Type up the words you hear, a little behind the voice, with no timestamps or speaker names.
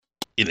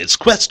In its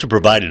quest to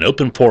provide an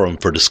open forum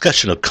for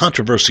discussion of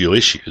controversial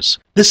issues,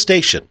 this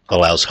station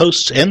allows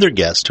hosts and their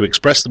guests to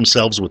express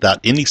themselves without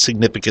any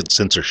significant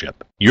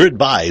censorship. You're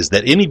advised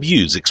that any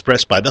views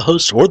expressed by the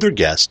hosts or their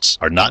guests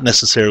are not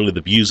necessarily the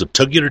views of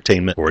Togi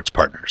Entertainment or its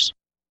partners.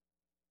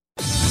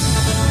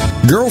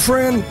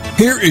 Girlfriend,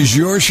 here is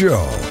your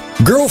show.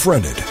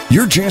 Girlfriended,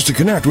 your chance to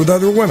connect with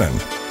other women,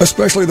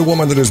 especially the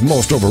woman that is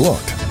most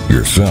overlooked,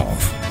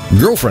 yourself.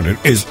 Girlfriended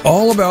is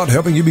all about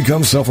helping you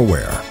become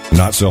self-aware,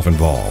 not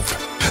self-involved.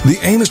 The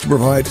aim is to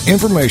provide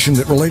information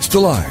that relates to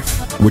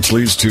life, which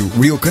leads to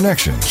real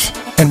connections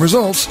and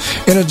results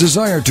in a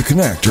desire to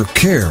connect or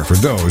care for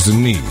those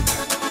in need.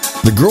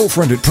 The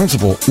Girlfriended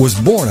principle was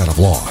born out of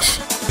loss.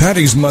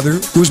 Patty's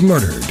mother was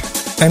murdered,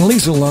 and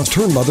Lisa lost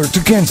her mother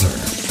to cancer.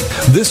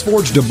 This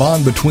forged a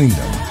bond between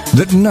them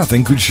that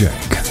nothing could shake.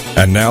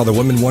 And now the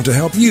women want to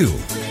help you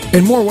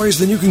in more ways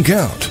than you can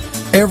count,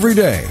 every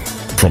day.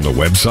 From the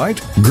website,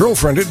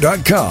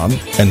 girlfriendit.com,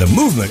 and the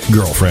movement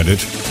Girlfriendit,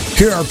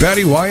 here are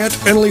Patty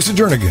Wyatt and Lisa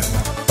Jernigan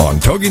on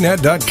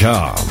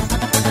TogiNet.com.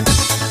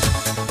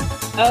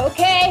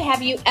 Okay,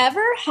 have you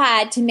ever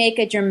had to make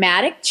a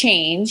dramatic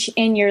change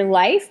in your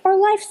life or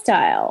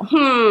lifestyle?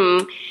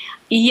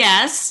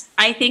 Yes,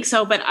 I think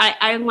so, but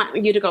I want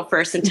you to go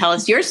first and tell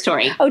us your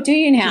story. Oh, do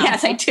you now?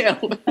 Yes, I do.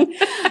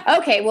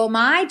 Okay, well,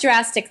 my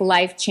drastic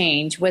life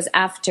change was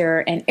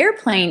after an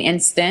airplane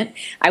incident.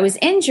 I was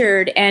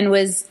injured and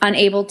was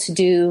unable to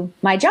do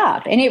my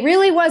job. And it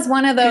really was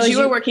one of those... Because you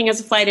were working as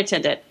a flight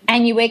attendant.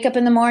 And you wake up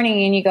in the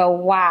morning and you go,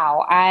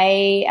 wow,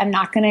 I am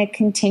not going to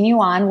continue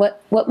on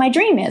what my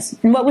dream is.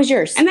 And what was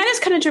yours? And that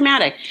is kind of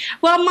dramatic.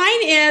 Well,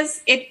 mine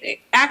is, it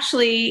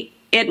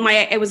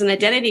was an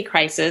identity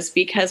crisis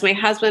because my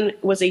husband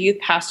was a youth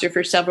pastor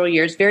for several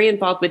years, very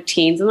involved with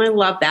teens, and I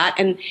love that.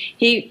 And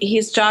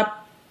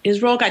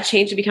his role got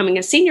changed to becoming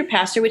a senior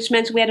pastor, which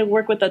meant we had to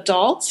work with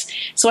adults.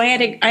 So I had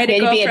to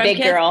go be a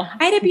big girl.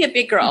 I had to be a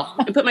big girl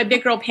and put my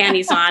big girl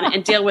panties on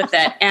and deal with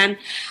it. And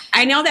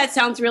I know that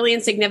sounds really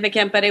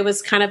insignificant, but it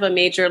was kind of a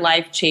major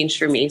life change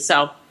for me.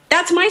 So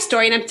that's my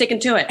story, and I'm sticking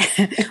to it.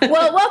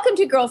 Well, welcome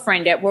to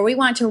Girlfriendit, where we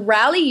want to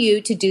rally you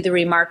to do the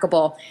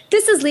remarkable.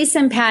 This is Lisa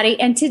and Patty,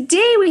 and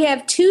today we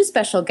have two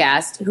special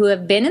guests who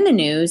have been in the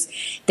news.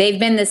 They've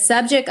been the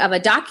subject of a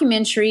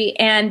documentary,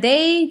 and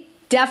they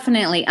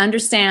definitely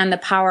understand the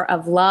power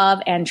of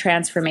love and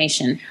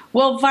transformation.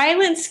 Well,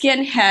 violent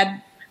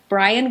skinhead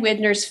Brian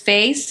Widner's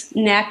face,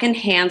 neck, and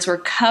hands were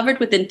covered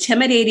with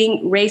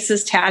intimidating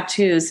racist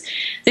tattoos.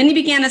 Then he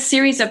began a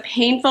series of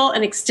painful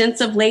and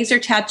extensive laser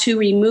tattoo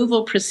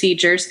removal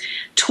procedures,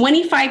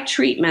 25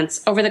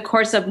 treatments over the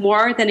course of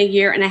more than a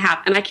year and a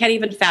half. And I can't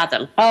even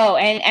fathom. Oh,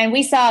 and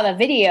we saw the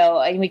video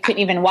and we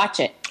couldn't even watch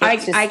it. I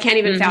can't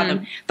even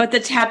fathom. But the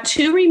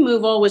tattoo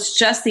removal was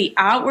just the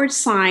outward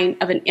sign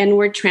of an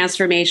inward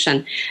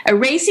transformation.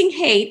 Erasing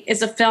Hate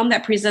is a film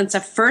that presents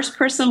a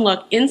first-person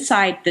look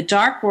inside the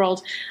dark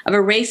world of a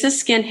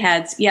racist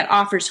skinheads, yet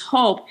offers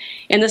hope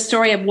in the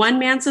story of one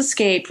man's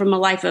escape from a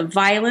life of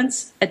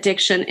violence,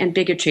 addiction, and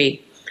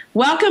bigotry.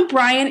 Welcome,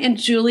 Brian and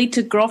Julie,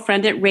 to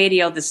Girlfriendit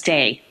Radio this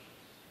day.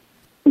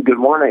 Good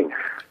morning.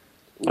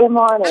 Good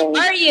morning.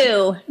 How are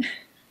you?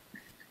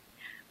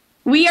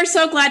 We are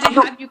so glad to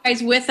have you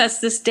guys with us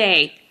this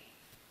day.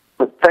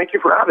 Thank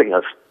you for having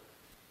us.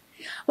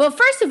 Well,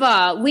 first of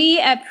all, we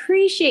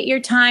appreciate your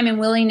time and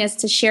willingness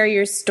to share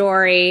your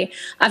story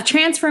of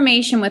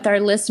transformation with our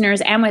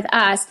listeners and with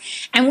us.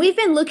 And we've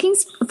been looking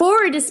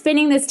forward to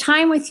spending this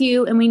time with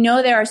you. And we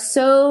know there are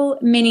so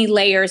many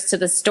layers to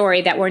the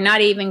story that we're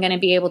not even going to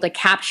be able to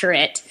capture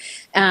it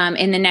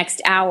in the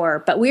next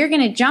hour. But we're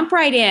going to jump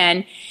right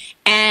in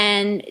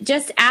and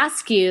just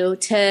ask you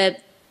to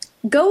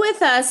go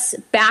with us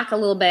back a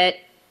little bit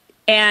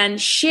and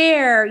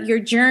share your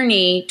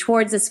journey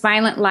towards this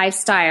violent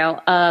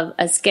lifestyle of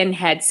a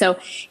skinhead. So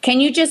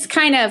can you just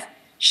kind of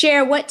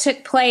share what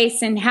took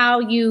place and how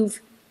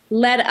you've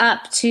led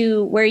up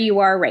to where you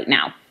are right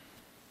now?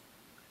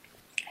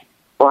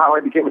 Well, how I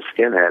became a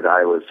skinhead,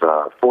 I was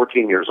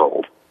 14 years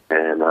old,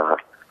 and I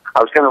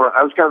was kind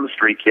of a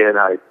street kid.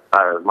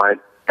 My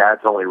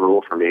dad's only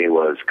rule for me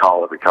was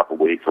call every couple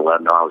of weeks and let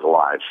him know I was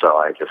alive, so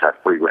I just had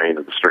free reign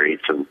of the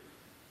streets. And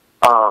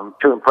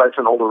to impress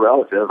an older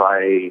relative,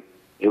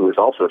 who was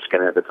also a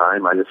skinhead at the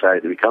time, I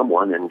decided to become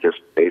one and just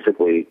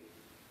basically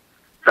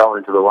fell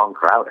into the wrong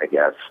crowd, I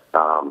guess.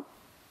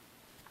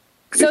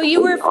 So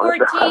you were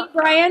 14,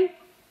 Brian?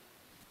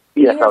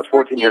 Yes, I was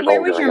 14 years old.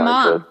 Where was your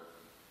mom?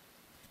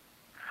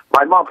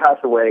 My mom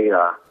passed away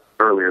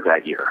earlier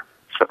that year,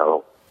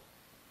 so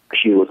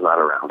she was not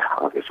around,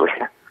 obviously.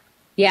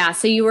 Yeah,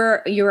 so you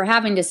were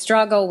having to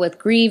struggle with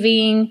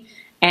grieving,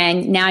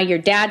 and now your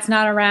dad's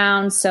not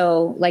around.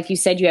 So, like you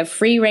said, you have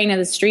free reign of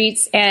the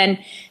streets. And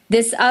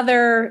this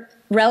other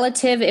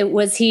relative,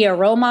 was he a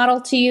role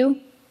model to you?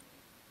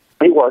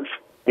 He was.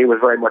 He was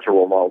very much a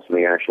role model to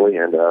me, actually,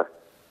 and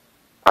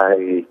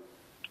I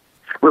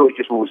really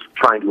just was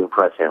trying to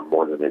impress him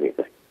more than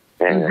anything.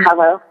 And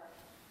Hello?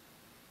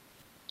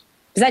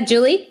 Is that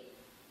Julie?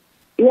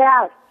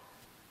 Yes.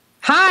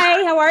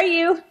 Hi, how are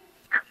you?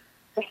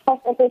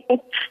 I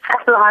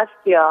lost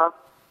you.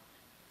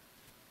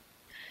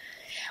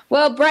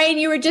 Well, Brian,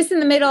 you were just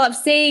in the middle of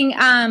saying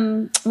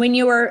when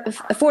you were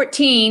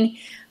 14,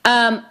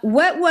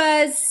 what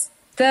was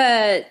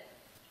the,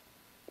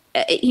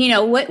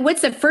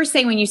 what's the first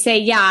thing when you say,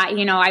 yeah,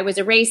 I was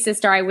a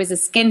racist or I was a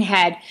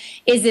skinhead?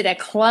 Is it a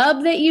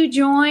club that you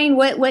join?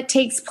 What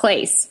takes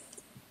place?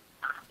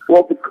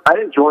 Well, I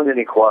didn't join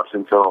any clubs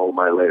until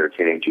my later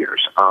teenage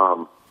years.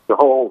 The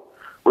whole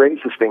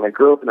racist thing, I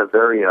grew up in a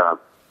very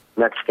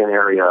Mexican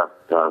area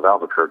of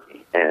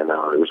Albuquerque, and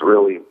it was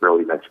really,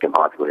 really Mexican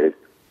populated.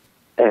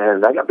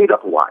 And I got beat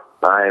up a lot.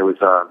 I was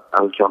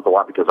jumped a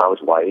lot because I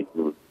was white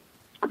and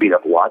beat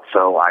up a lot,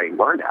 so I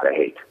learned how to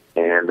hate.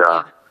 And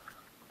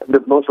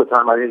most of the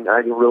time, I didn't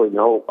really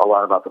know a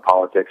lot about the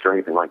politics or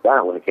anything like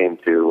that when it came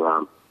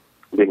to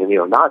being a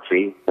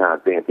neo-Nazi.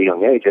 Being at the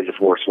young age, I just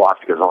wore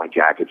swastikas on my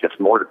jacket just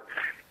more to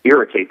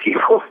irritate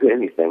people than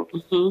anything.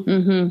 Mm-hmm.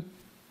 Mm-hmm.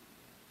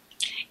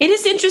 It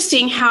is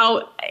interesting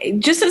how,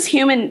 just as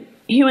human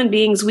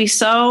beings, we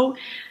so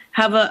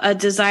have a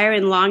desire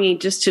and longing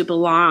just to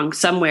belong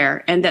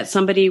somewhere and that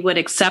somebody would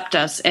accept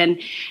us.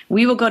 And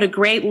we will go to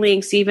great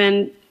lengths,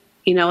 even,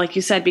 like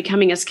you said,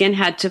 becoming a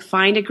skinhead, to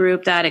find a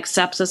group that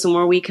accepts us and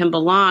where we can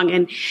belong.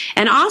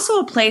 And also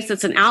a place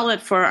that's an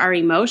outlet for our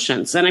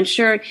emotions. And I'm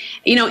sure,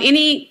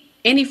 any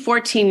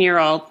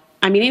 14-year-old,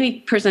 any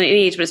person at any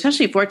age, but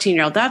especially a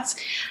 14-year-old, that's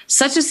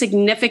such a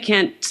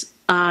significant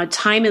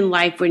time in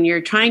life when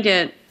you're trying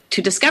to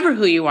discover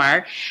who you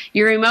are.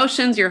 Your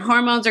emotions, your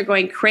hormones are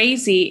going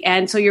crazy,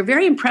 and so you're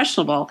very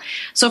impressionable.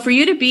 So for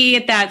you to be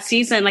at that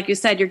season, like you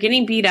said, you're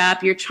getting beat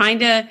up,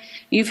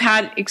 you've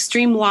had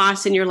extreme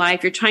loss in your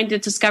life, you're trying to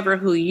discover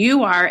who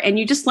you are, and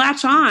you just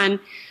latch on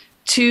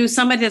to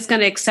somebody that's going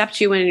to accept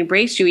you and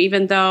embrace you,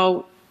 even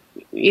though,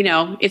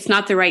 it's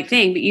not the right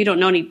thing, but you don't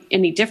know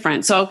any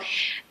different. So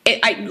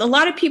a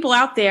lot of people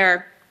out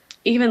there,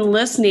 even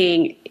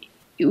listening,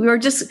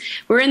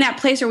 we're in that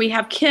place where we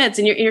have kids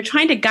and you're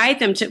trying to guide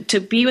them to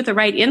be with the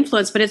right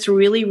influence, but it's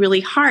really, really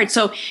hard.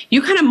 So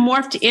you kind of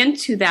morphed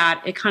into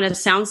that. It kind of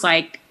sounds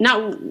like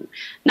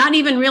not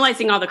even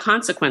realizing all the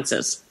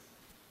consequences.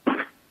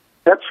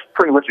 That's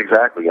pretty much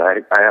exactly.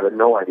 I had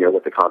no idea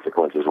what the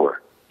consequences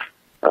were.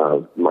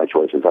 My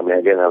choices.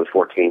 Again, I was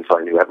 14, so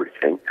I knew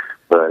everything.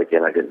 But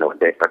again, I didn't know a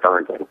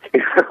darn thing.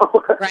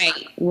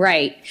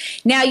 Right.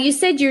 Now, you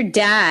said your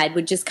dad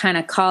would just kind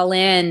of call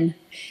in.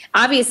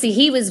 Obviously,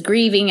 he was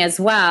grieving as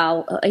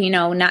well,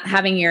 not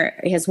having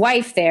his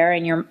wife there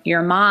and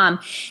your mom.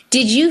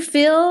 Did you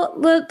feel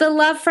the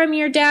love from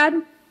your dad?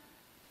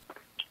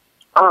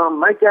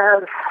 My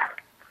dad,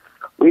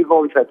 we've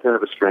always had kind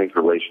of a strange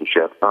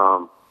relationship.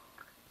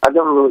 I've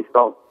never really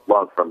felt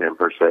love from him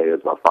per se as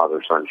a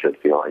father-son should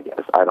feel, I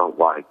guess. I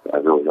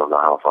really don't know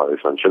how a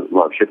father-son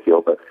love should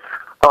feel, but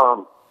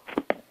the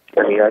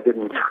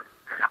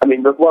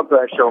love that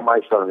I show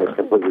my son is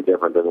completely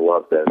different than the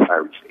love that I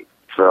receive.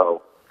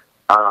 So,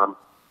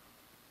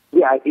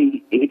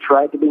 he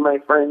tried to be my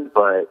friend,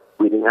 but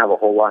we didn't have a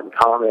whole lot in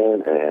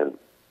common, and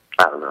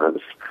I don't know.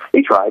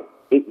 He tried.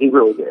 He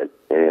really did,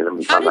 and I'm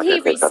not going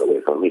to take that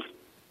away from him.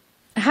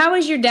 How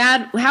was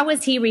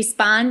he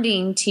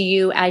responding to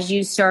you as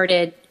you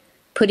started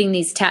putting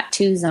these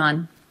tattoos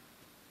on?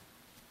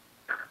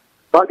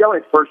 Well, I got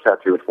my first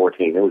tattoo at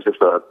 14. It was just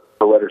the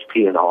letters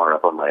P and R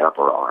up on my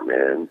upper arm,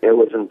 and it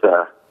wasn't.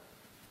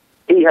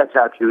 He had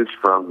tattoos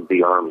from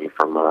the Army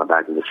from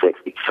back in the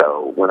 60s.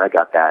 So when I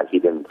got that, he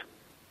didn't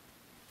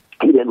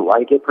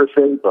like it per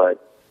se,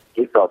 but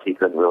he felt he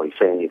couldn't really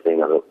say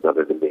anything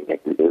other than being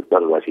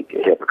otherwise he'd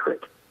be a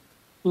hypocrite.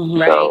 Mm-hmm.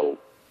 So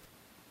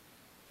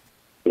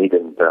he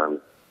didn't.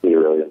 He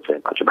really didn't say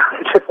much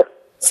about it.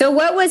 So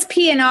what was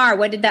P&R?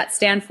 What did that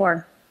stand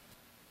for?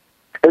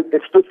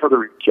 It stood for The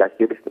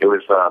Rejected. It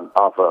was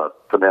off a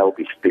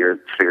Penelope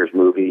Spears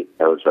movie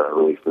that was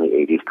released in the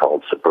 80s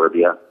called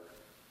Suburbia.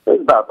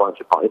 It's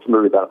a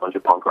movie about a bunch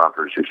of punk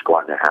rockers who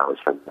squat in a house,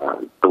 and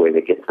the way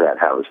they get to that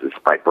house is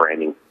by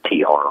branding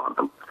TR on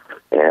them.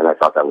 And I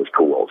thought that was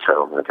cool,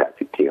 so I'm going to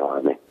tattoo TR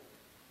on me.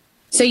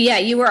 So yeah,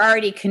 you were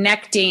already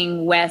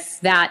connecting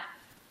with that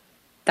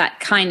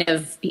kind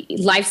of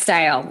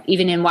lifestyle,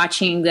 even in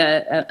watching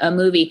a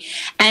movie.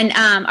 And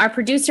our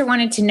producer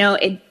wanted to know,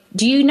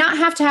 do you not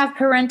have to have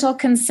parental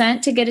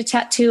consent to get a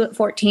tattoo at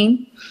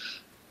 14?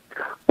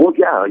 Well,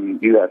 yeah,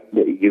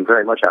 you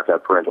very much have to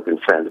have parental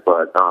consent,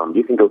 but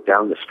you can go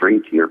down the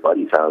street to your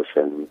buddy's house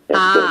and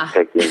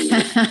take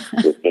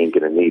the ink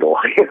and a needle.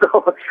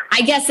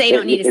 I guess they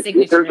don't need a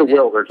signature. If there's a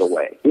will, there's a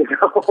way.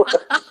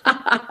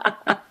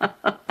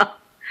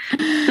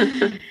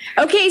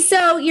 Okay,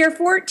 so you're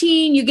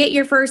 14, you get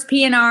your first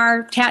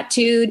P&R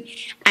tattooed,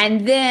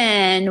 and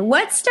then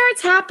what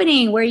starts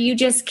happening where you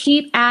just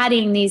keep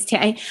adding these?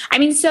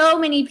 So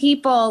many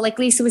people, like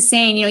Lisa was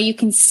saying, you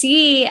can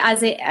see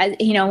as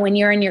when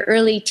you're in your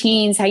early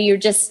teens, how you're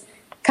just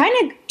kind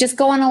of just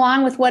going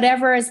along with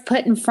whatever is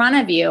put in front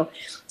of you.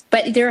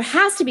 But there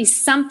has to be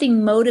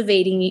something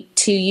motivating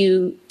to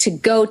you to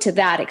go to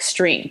that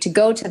extreme, to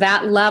go to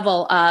that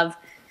level of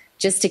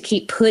just to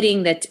keep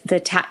putting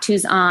the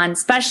tattoos on,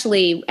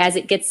 especially as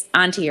it gets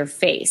onto your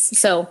face.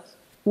 So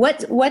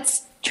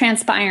what's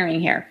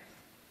transpiring here?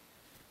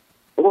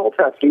 The whole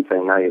tattoo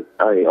thing, I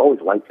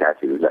always liked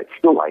tattoos. I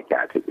still like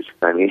tattoos.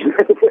 I mean,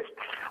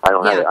 I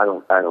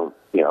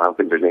don't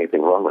think there's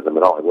anything wrong with them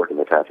at all. I work in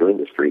the tattoo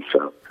industry,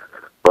 so.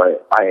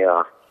 But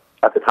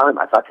at the time,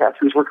 I thought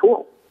tattoos were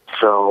cool.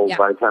 So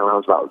by the time I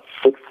was about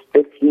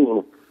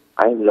 15,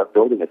 I ended up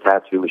building a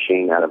tattoo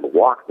machine out of a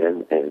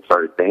Walkman and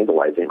started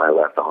vandalizing my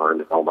left arm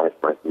and all my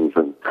friends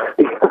and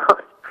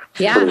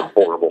putting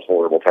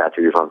horrible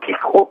tattoos on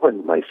people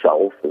and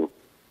myself. And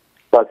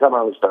by the time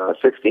I was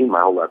 16,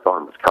 my whole left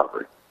arm was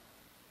covered.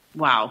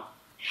 Wow.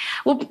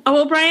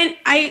 Well, Brian,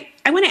 I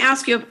want to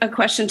ask you a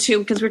question too,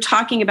 because we're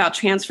talking about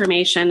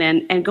transformation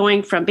and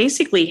going from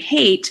basically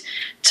hate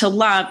to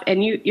love,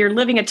 and you're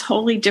living a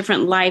totally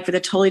different life with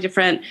a totally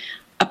different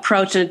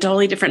approach and a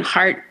totally different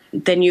heart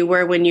than you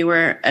were when you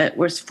were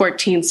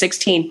 14,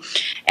 16.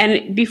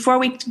 And before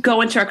we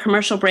go into our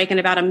commercial break in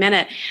about a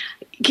minute,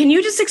 can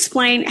you just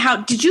explain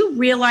did you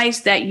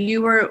realize that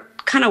you were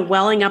kind of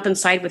welling up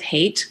inside with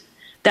hate?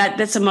 That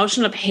this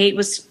emotion of hate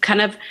was kind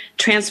of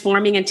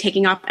transforming and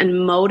taking off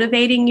and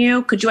motivating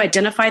you? Could you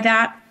identify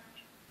that?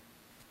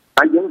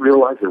 I didn't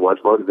realize it was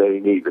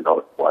motivating me, even though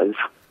it was.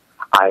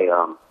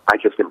 I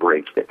just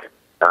embraced it.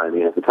 I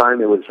mean, at the time,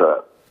 it was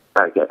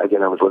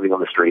again, I was living on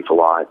the streets a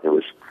lot. It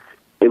was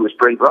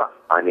pretty rough.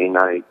 I mean,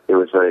 it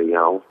was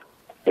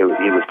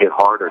get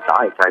hard or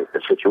die type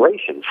of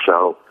situation.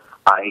 So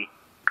I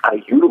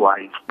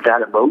utilized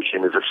that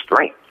emotion as a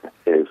strength.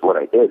 Is what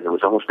I did. It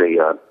was almost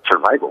a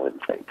survival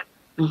instinct.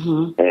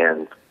 Mm-hmm.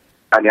 And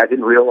I mean, I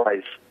didn't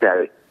realize that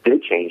it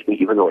did change me,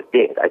 even though it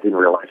did. I didn't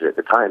realize it at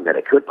the time that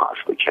it could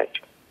possibly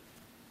change me.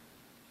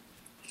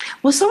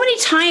 Well, so many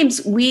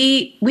times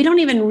we don't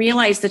even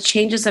realize the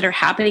changes that are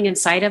happening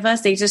inside of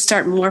us. They just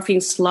start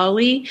morphing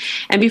slowly.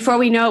 And before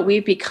we know it,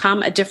 we've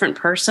become a different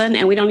person,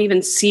 and we don't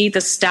even see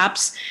the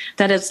steps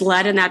that has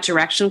led in that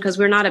direction because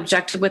we're not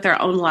objective with our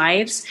own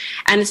lives.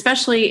 And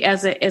especially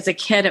as a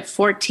kid at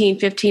 14,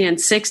 15, and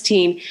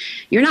 16,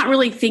 you're not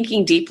really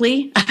thinking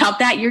deeply about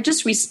that. You're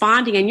just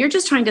responding, and you're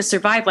just trying to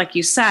survive, like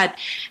you said.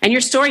 And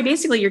your story,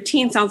 basically, your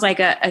teen sounds like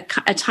a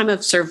time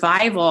of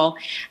survival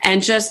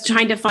and just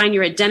trying to find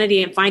your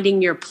identity and finding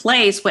your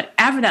place,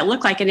 whatever that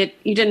looked like. And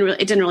it didn't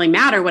really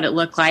matter what it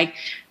looked like,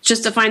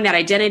 just to find that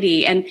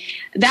identity. And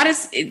that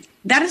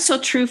is so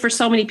true for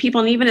so many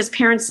people. And even as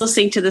parents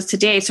listening to this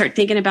today, start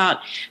thinking about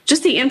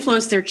just the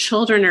influence their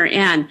children are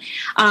in.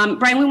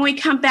 Brian, when we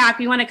come back,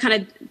 we want to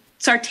kind of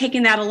start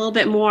taking that a little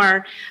bit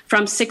more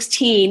from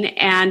 16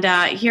 and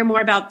hear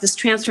more about this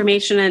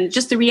transformation and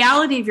just the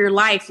reality of your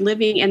life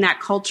living in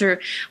that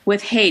culture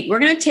with hate. We're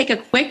going to take a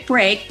quick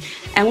break,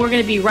 and we're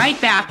going to be right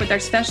back with our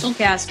special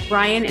guests,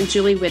 Brian and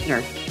Julie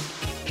Widner.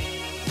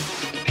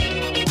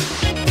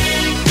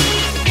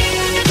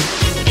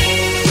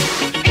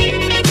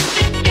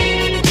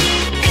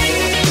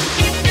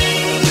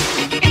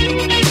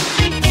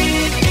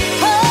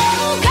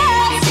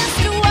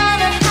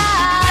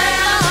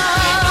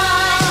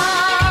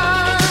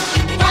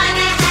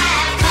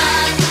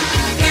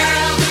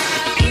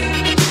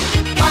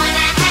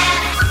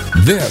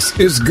 This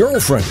is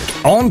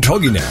Girlfriended on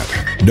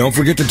TogiNet. Don't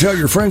forget to tell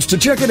your friends to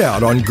check it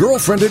out on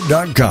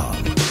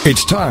Girlfriended.com.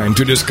 It's time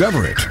to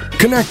discover it,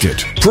 connect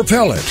it,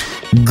 propel it,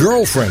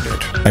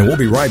 Girlfriended. And we'll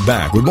be right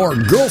back with more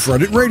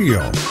Girlfriended Radio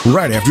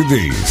right after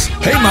these.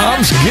 Hey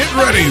moms, get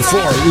ready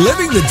for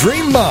Living the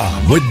Dream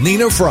Mom with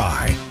Nina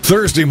Fry.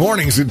 Thursday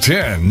mornings at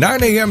 10,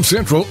 9 a.m.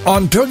 Central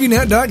on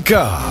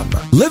TogiNet.com.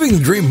 Living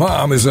the Dream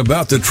Mom is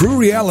about the true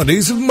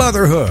realities of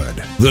motherhood,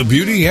 the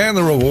beauty and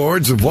the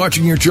rewards of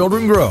watching your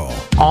children grow.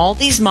 All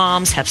these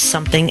moms have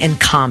something in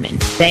common.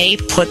 They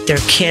put their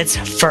kids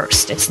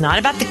first. It's not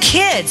about the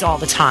kids all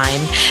the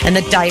time and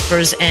the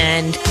diapers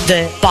and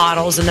the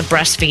bottles and the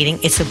breastfeeding.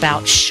 It's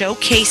about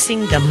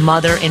showcasing the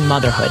mother in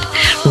motherhood,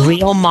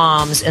 real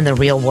moms in the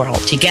real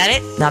world. You get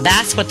it? Now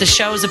that's what the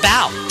show is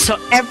about. So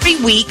every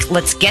week,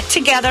 let's get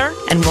together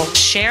and we'll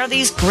share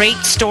these great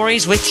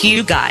stories with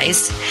you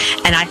guys.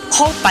 And I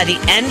hope by the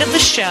end of the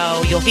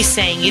show, you'll be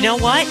saying, you know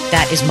what?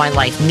 That is my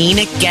life.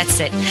 Nina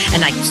gets it.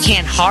 And I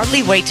can't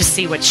hardly wait to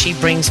see what she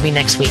brings me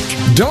next week.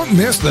 Don't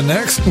miss the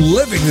next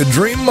Living the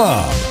Dream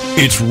Mom.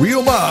 It's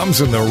real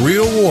moms in the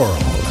real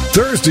world.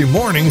 Thursday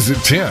mornings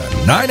at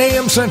 10, 9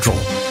 a.m. Central.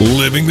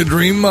 Living the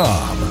Dream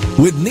Mom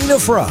with Nina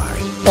Fry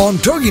on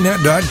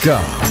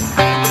TogiNet.com.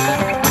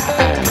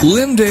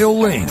 Lindale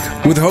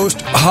Link with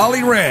host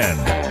Holly Rand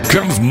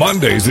comes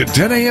Mondays at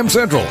 10 a.m.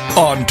 Central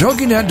on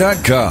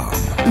TogiNet.com.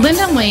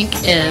 Lindale Link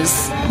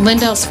is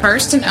Lindale's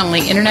first and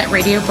only internet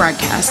radio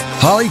broadcast.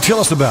 Holly, tell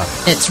us about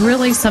it. It's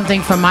really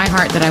something from my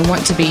heart that I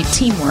want to be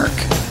teamwork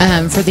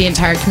for the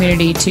entire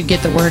community to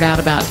get the word out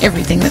about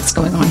everything that's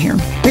going on here.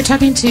 We're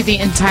talking to the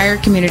entire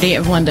community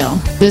of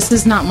Lindale. This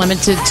is not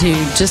limited to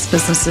just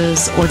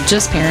businesses or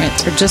just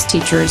parents or just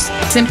teachers.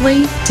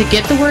 Simply, to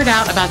get the word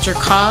out about your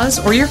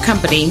cause or your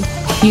company,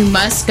 you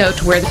must go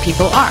to where the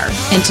people are.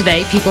 And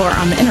today, people are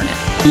on the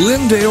internet.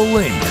 Lindale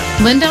Link.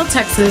 Lindale,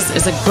 Texas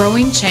is a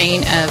growing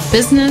chain of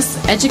business,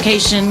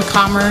 education,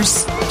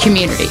 commerce,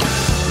 community.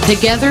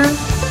 Together,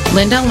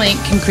 Lindale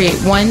Link can create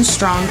one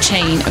strong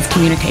chain of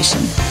communication.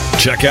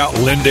 Check out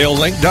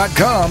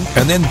LindaleLink.com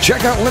and then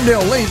check out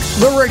Lindale Link,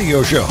 the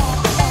radio show.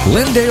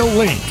 Lindale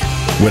Link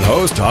with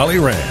host Holly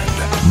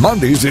Rand.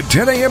 Mondays at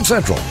 10 a.m.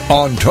 Central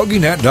on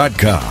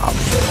TogiNet.com.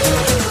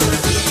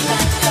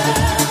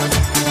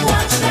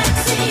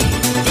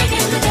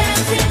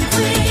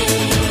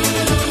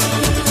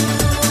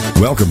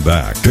 Welcome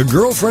back to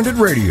Girlfriended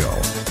Radio.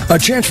 A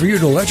chance for you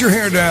to let your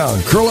hair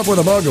down, curl up with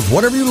a mug of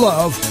whatever you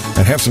love,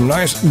 and have some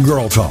nice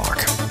girl talk.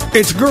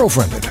 It's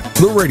Girlfriended,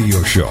 the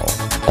radio show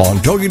on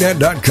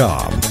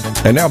TogiNet.com.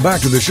 And now back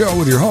to the show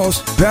with your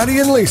hosts, Patty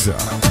and Lisa.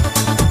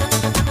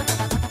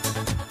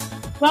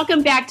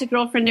 Welcome back to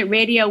Girlfriended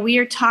Radio. We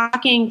are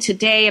talking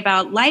today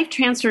about life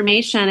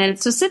transformation, and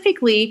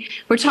specifically,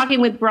 we're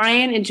talking with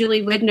Brian and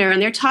Julie Widner, and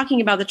they're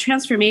talking about the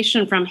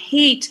transformation from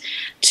hate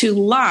to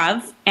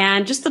love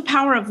and just the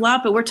power of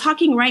love. But we're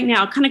talking right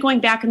now, kind of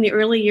going back in the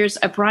early years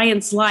of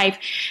Brian's life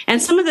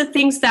and some of the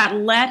things that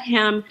led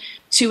him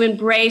to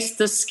embrace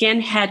the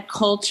skinhead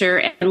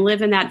culture and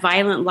live in that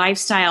violent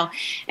lifestyle.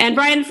 And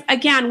Brian,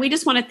 again, we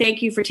just want to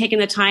thank you for taking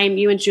the time,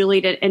 you and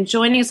Julie, and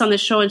joining us on the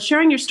show and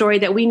sharing your story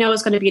that we know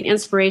is going to be an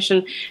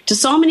inspiration to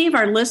so many of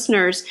our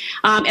listeners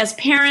as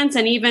parents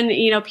and even,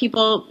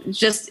 people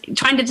just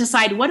trying to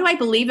decide, what do I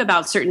believe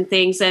about certain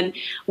things and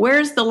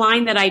where's the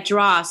line that I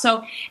draw?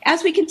 So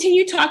as we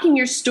continue talking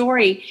your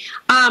story,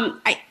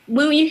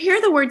 when you hear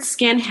the word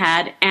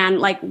skinhead and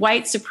like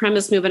white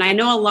supremacist movement, I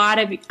know a lot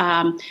of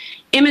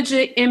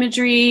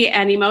imagery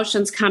and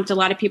emotions come to a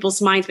lot of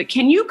people's minds, but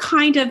can you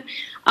kind of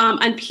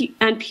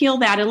unpeel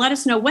that and let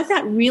us know what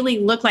that really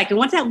looked like and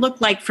what that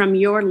looked like from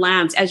your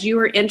lens as you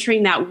were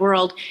entering that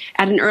world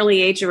at an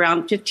early age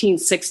around 15,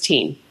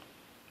 16?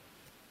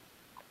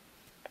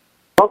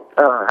 Well,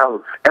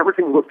 how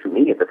everything looked to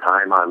me at the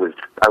time, I was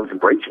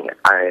embracing it.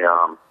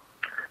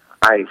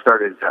 I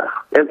started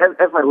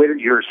as my later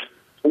years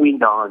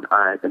weaned on,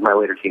 as my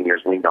later teen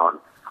years weaned on,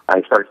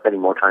 I started spending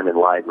more time in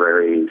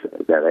libraries,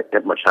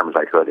 as much time as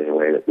I could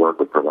anyway, that work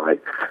would provide.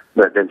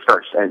 But then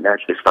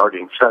actually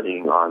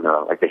studying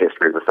on like the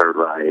history of the Third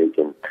Reich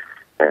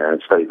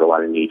and studied a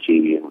lot of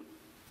Nietzsche. And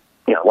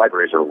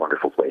libraries are a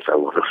wonderful place. I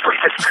love those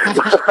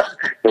places.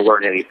 You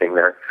learn anything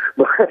there.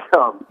 But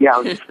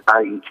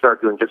I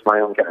started doing just my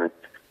own kind of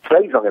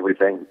studies on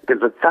everything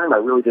because at the time I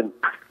really didn't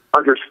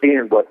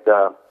understand what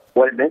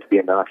it meant to be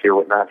a Nazi or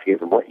what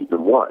Nazism what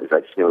even was.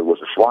 I just knew it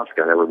was a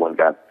swastika, and everyone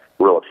got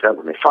real upset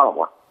when they saw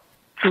one.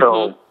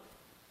 So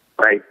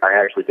I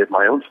actually did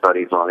my own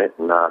studies on it,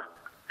 and I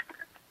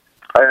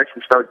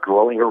actually started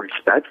growing a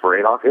respect for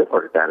Adolf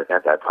Hitler at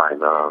that time.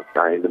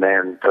 The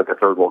man took a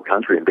third world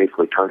country and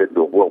basically turned it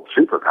into a world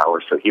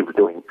superpower, so he was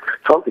doing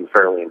something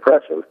fairly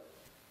impressive.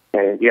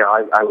 And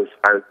I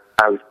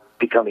was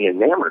becoming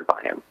enamored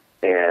by him.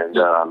 And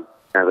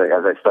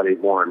as I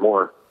studied more and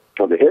more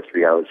of the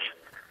history, I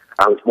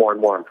was more and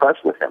more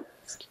impressed with him.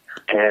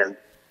 And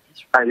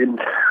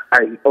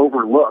I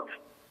overlooked.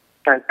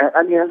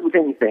 I mean, as with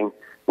anything,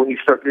 when you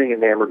start getting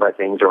enamored by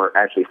things or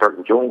actually start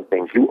enjoying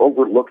things, you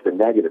overlook the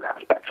negative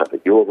aspects of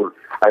it.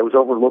 I was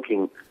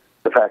overlooking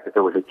the fact that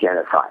there was a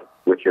genocide,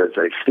 which is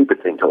a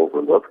stupid thing to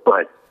overlook,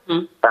 but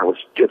that was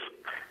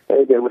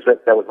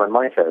my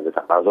mindset at the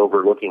time. I was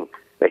overlooking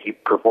that he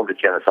performed a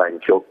genocide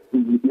and killed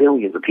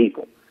millions of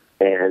people,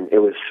 and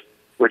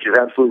which is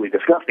absolutely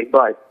disgusting,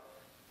 but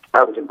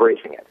I was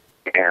embracing it.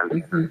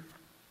 And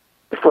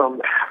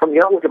from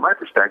the outlook of my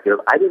perspective,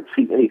 I didn't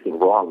see anything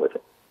wrong with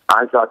it.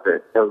 I thought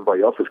that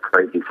everybody else was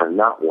crazy for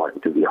not wanting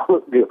to be a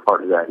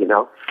part of that,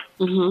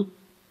 Mm-hmm.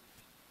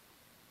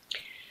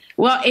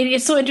 Well, it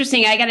is so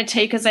interesting. I got to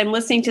tell you, because I'm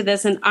listening to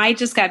this, and I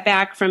just got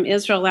back from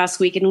Israel last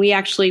week, and we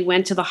actually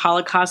went to the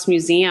Holocaust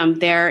Museum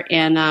there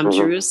in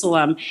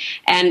Jerusalem,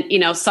 and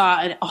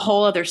saw a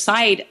whole other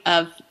side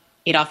of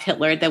Adolf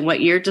Hitler than what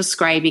you're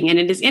describing. And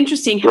it is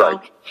interesting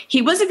how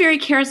he was a very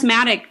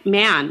charismatic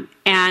man,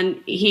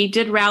 and he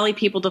did rally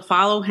people to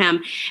follow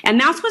him. And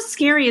that's what's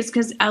scary, is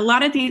because a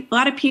lot of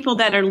people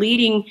that are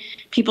leading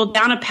people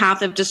down a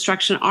path of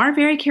destruction are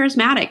very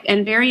charismatic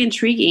and very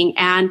intriguing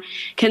and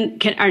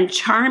are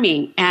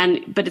charming,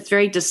 but it's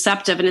very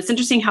deceptive. And it's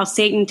interesting how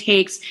Satan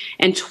takes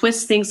and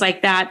twists things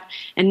like that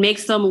and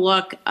makes them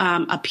look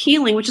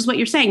appealing, which is what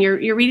you're saying.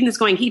 You're reading this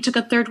going, he took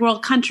a third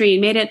world country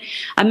and made it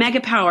a mega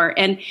power,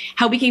 and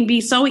how we can be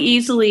so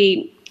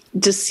easily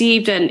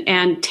deceived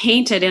and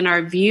tainted in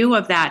our view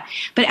of that.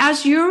 But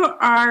as you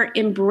are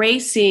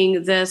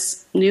embracing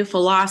this new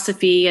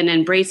philosophy and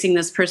embracing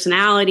this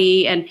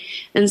personality and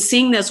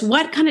seeing this,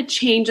 what kind of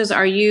changes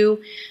are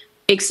you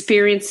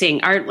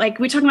experiencing? Like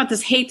we're talking about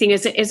this hate thing,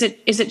 is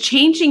it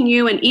changing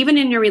you, and even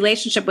in your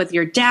relationship with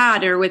your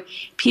dad or with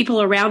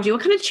people around you,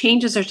 what kind of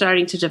changes are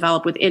starting to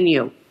develop within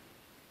you?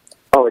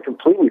 Oh, it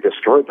completely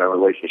destroyed my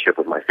relationship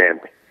with my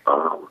family.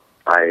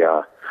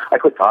 I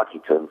quit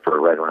talking to them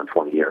for right around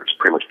 20 years,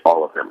 pretty much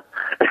all of them.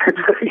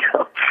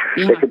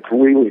 It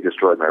completely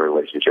destroyed my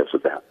relationships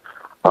with them.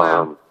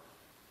 Wow.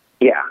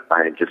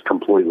 I just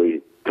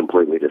completely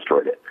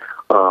destroyed it.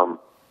 And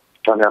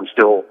I'm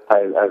still,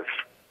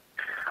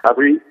 I've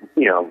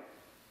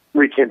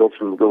rekindled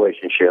some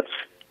relationships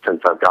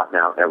since I've gotten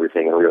out and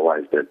everything and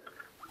realized that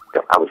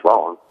I was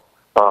wrong.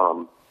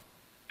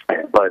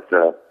 But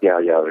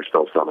there's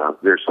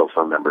still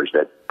some members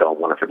that don't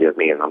want to forgive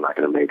me, and I'm not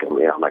going to make them.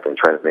 I'm not going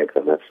to try to make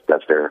them.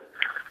 That's their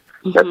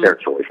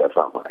choice. That's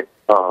not mine.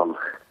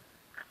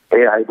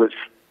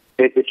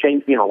 It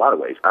changed me in a lot of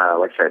ways.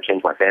 Like I said, it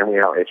changed my family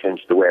out. It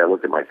changed the way I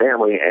looked at my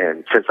family.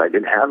 And since I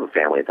didn't have a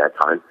family at that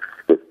time,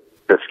 the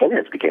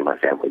skinheads became my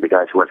family. The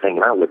guys who I was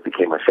hanging out with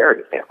became my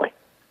surrogate family.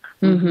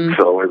 Mm-hmm.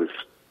 So it was,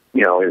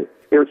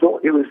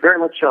 it was very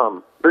much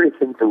very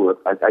akin to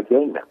a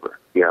gang member,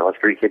 a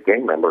street kid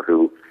gang member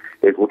who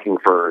is looking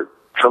for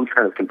some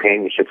kind of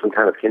companionship, some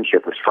kind of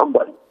kinship with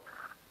somebody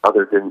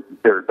other than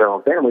their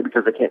own family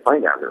because they can't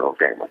find out their own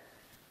family.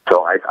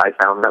 So I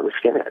found that with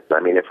skinheads. I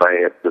mean, if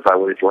I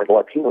would have joined the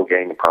Latino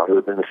gang, it probably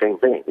would have been the same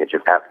thing. It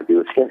just had to do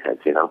with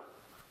skinheads,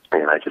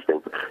 And I just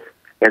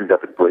ended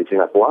up embracing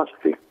that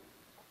philosophy.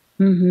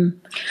 Mm-hmm.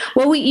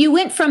 Well, you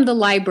went from the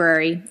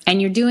library and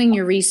you're doing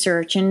your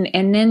research and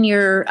then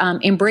you're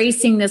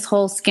embracing this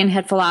whole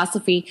skinhead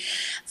philosophy.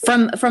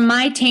 From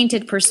my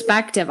tainted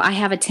perspective, I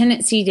have a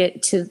tendency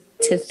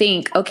to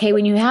think, okay,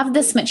 when you have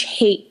this much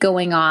hate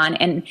going on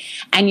and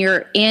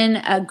you're in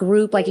a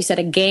group, like you said,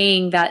 a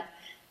gang that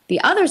the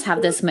others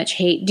have this much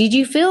hate, did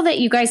you feel that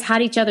you guys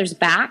had each other's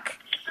back?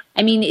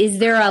 I mean, is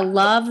there a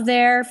love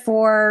there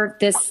for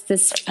this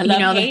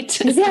hate?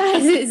 Yeah,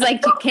 it's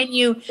like, can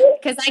you,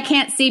 because I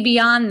can't see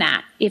beyond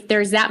that. If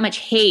there's that much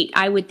hate,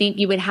 I would think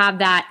you would have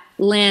that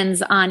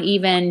lens on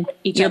even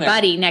your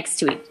buddy next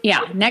to you. Yeah,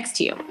 next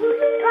to you.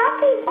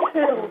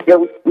 Yeah,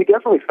 we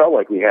definitely felt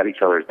like we had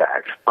each other's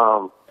backs.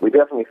 We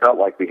definitely felt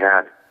like we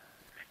had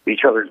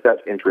each other's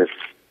best interests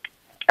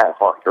at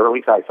heart, or at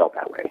least I felt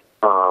that way.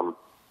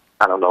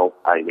 I don't know.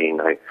 I mean,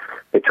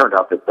 it turned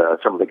out that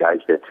some of the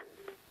guys that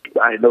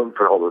I had known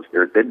for all those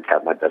years didn't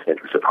have my best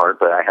interests at heart,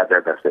 but I had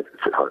their best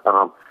interests at heart.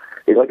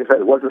 Like I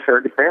said, it wasn't a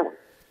surrogate family.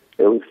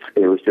 It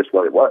was just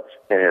what it was,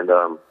 and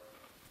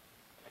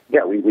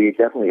we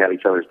definitely had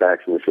each other's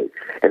backs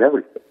in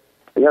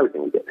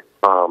everything we did.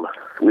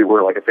 We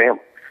were like a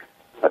family,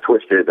 a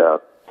twisted,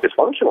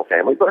 dysfunctional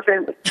family, but a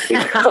family.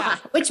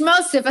 Which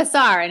most of us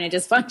are in a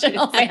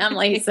dysfunctional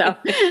family. So,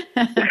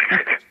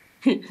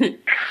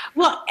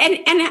 well,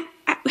 and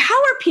how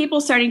are people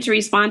starting to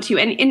respond to you?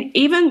 And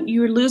even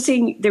you're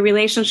losing the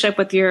relationship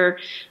with your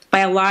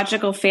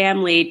biological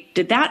family.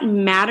 Did that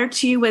matter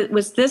to you?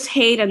 Was this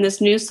hate and this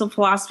new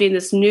philosophy and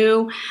this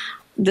new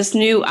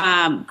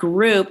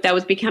group that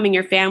was becoming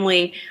your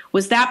family,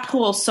 was that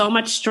pull so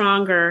much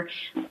stronger?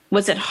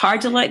 Was it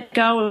hard to let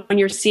go when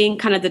you're seeing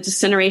kind of the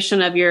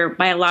disintegration of your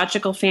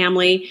biological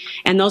family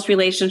and those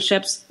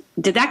relationships?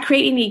 Did that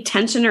create any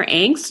tension or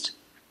angst?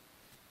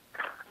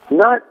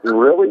 Not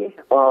really.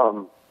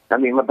 I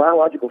mean, my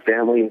biological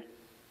family,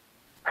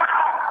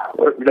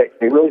 they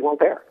really weren't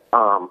there,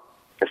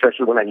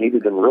 especially when I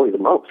needed them really the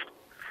most.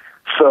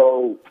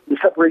 So the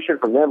separation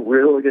from them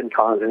really didn't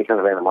cause any kind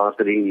of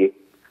animosity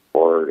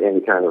or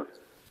any kind of,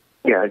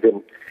 it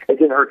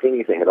didn't hurt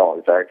anything at all.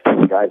 In fact,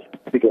 the guys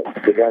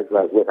that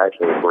I was with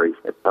actually embraced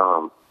it.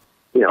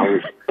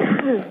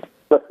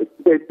 But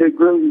they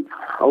really,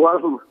 a lot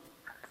of them,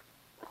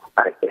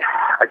 I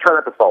try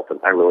not to fault them.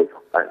 I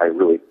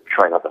really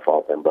try not to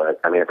fault them. But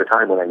I mean, at the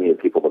time when I needed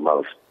people the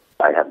most,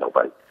 I had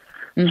nobody.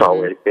 Mm-hmm.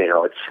 So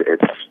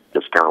it's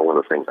just kind of one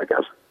of the things, I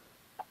guess.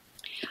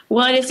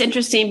 Well, it is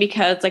interesting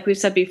because, like we've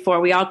said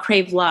before, we all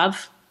crave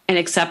love and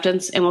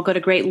acceptance, and we'll go to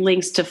great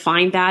lengths to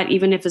find that.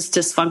 Even if it's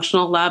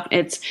dysfunctional love,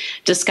 it's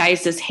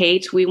disguised as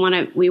hate. We want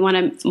to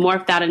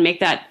morph that and make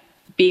that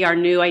be our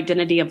new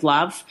identity of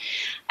love.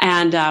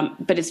 And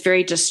but it's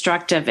very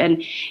destructive,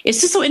 and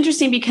it's just so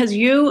interesting because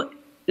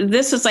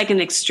this is like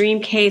an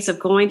extreme case of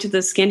going to the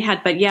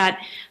skinhead, but yet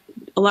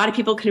a lot of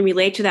people can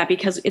relate to that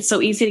because it's so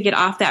easy to get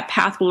off that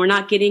path when we're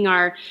not getting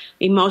our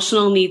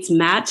emotional needs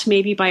met,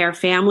 maybe by our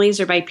families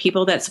or by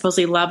people that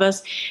supposedly love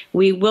us.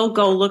 We will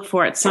go look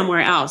for it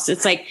somewhere else.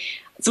 It's like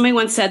somebody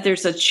once said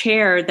there's a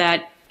chair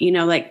that,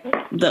 like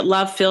that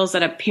love fills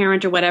at a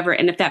parent or whatever.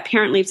 And if that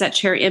parent leaves that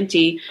chair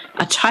empty,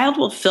 a child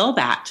will fill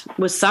that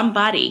with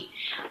somebody.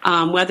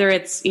 Whether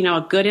it's,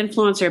 a good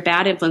influence or a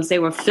bad influence, they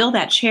will fill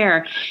that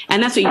chair.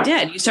 And that's what you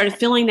did. You started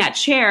filling that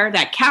chair,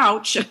 that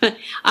couch,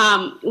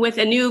 with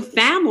a new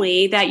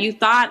family that you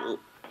thought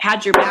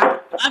had your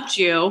back, loved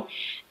you.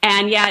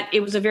 And yet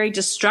it was a very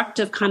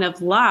destructive kind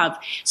of love.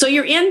 So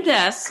you're in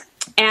this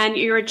and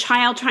you're a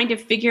child trying to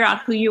figure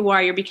out who you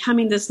are. You're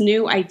becoming this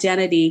new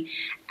identity.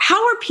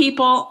 How are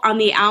people on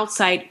the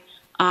outside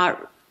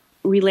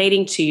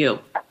relating to you?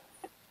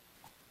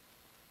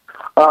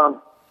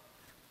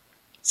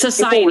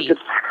 Society. Say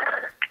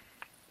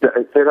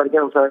that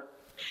again. I'm sorry.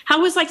 How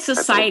was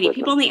society?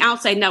 People on the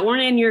outside that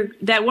weren't in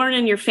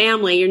your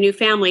family, your new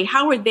family.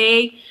 How were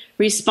they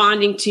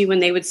responding to you when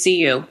they would see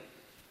you?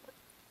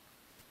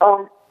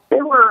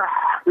 They were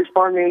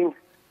responding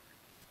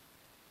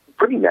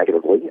pretty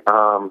negatively.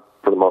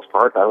 For the most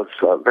part, I was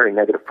a very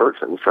negative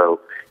person, so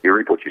you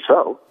reap what you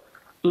sow.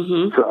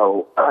 Mm-hmm.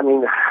 So, I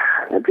mean,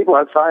 and people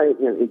outside,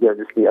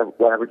 just the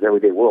average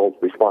everyday world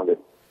responded,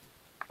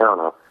 I don't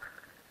know,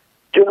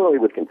 generally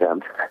with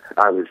contempt.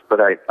 But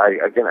I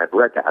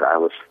read that.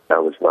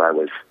 That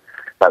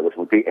was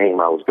the aim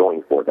I was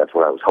going for. That's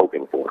what I was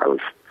hoping for. I was,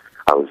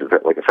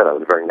 like I said, I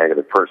was a very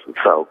negative person,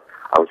 so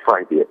I was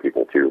trying to get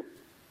people to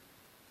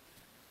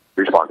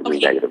respond to me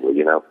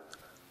negatively,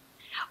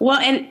 Well,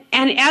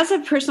 and as a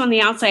person on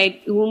the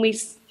outside, when we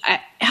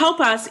help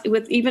us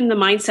with even the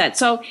mindset.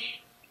 So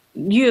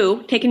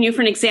taking you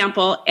for an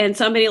example, and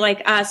somebody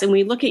like us, and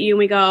we look at you and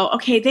we go,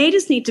 okay, they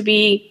just need to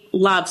be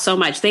loved so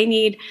much. They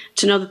need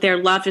to know that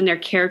they're loved and they're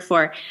cared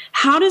for.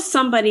 How does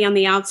somebody on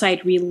the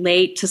outside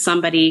relate to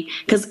somebody?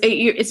 Because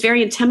it's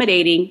very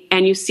intimidating,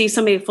 and you see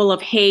somebody full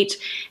of hate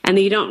and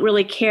you don't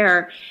really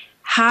care.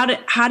 How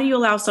do you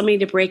allow somebody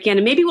to break in?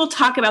 And maybe we'll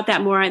talk about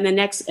that more in the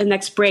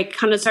next break,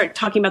 kind of start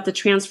talking about the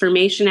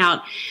transformation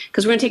out,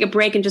 because we're going to take a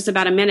break in just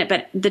about a minute.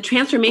 But the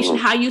transformation,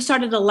 how you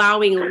started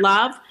allowing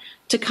love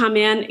to come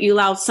in, you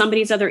allowed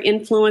somebody's other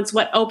influence,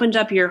 what opened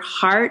up your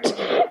heart,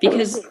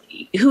 because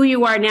who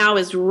you are now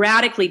is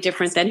radically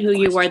different than who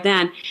you were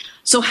then.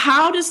 So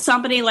how does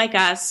somebody like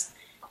us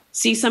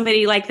see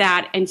somebody like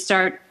that and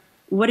start,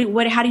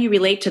 how do you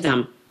relate to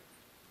them?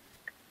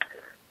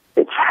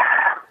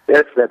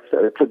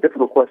 It's a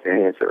difficult question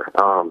to answer.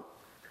 I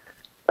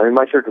mean,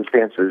 my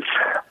circumstances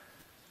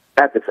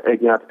at the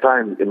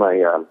time in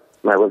my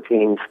late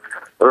teens,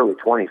 early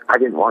 20s, I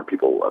didn't want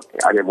people to love me.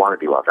 I didn't want to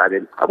be loved.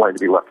 I wanted to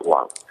be left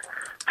alone.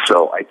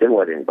 So I didn't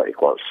let anybody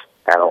close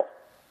at all.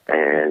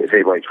 And if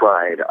anybody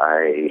tried,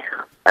 I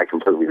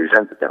completely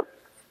resented them,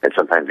 and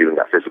sometimes even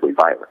got physically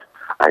violent.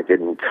 I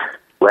didn't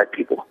let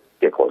people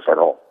get close at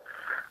all.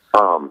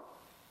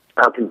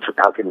 How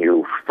can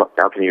you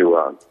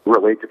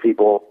relate to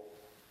people?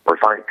 Or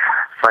find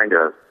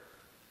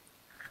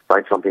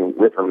something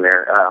with them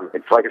there.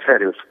 It's like I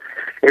said,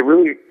 it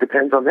really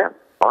depends on them.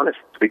 To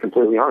be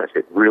completely honest,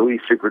 it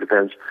really super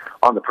depends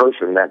on the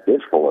person that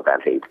is full of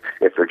that hate.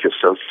 If they're just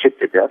so sick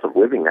to death of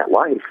living that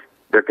life,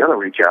 they're going to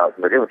reach out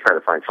and they're going to try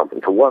to find something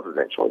to love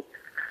eventually.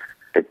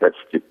 That's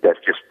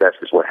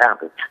just what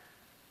happens.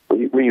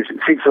 When you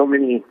see so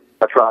many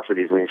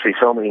atrocities, when you see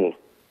so many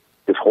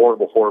just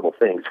horrible, horrible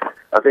things,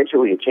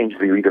 eventually it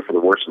changes you either for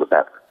the worse or the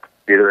better.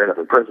 You either end up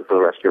in prison for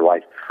the rest of your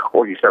life,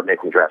 or you start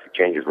making drastic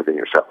changes within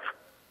yourself.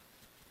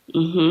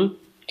 Mm-hmm.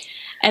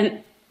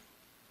 And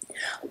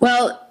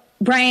well,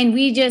 Brian,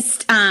 we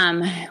just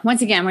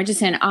once again we're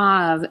just in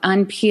awe of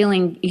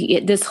unpeeling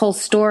this whole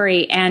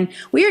story, and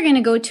we are going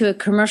to go to a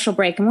commercial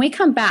break. And when we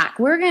come back,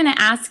 we're going to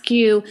ask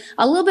you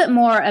a little bit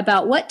more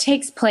about what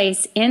takes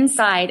place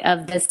inside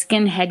of the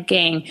Skinhead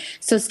Gang.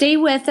 So stay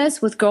with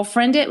us with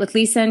Girlfriend It with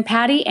Lisa and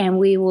Patty, and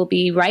we will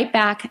be right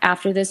back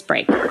after this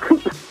break.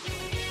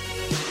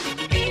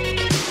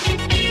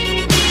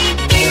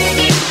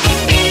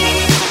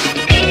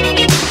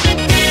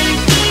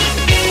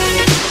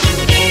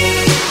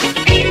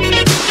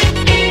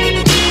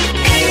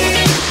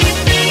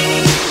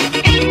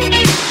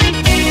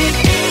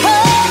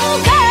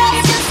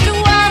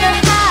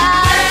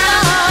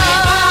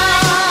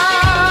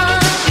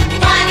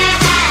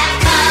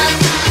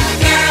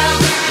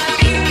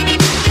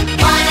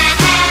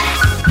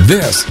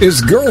 This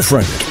is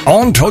Girlfriended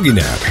on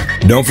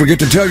TogiNet. Don't forget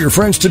to tell your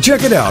friends to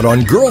check it out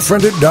on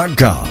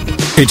girlfriended.com.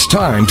 It's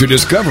time to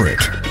discover it,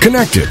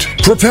 connect it,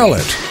 propel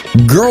it,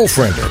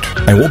 Girlfriended.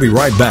 And we'll be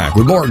right back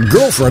with more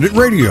Girlfriended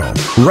Radio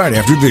right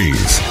after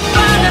these.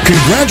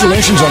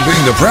 Congratulations on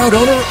being the proud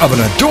owner of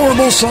an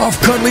adorable,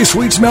 soft, cuddly,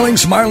 sweet-smelling,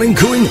 smiling,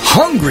 cooing,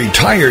 hungry,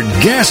 tired,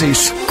 gassy,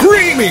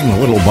 screaming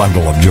little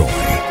bundle of joy.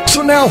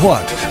 So now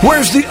what?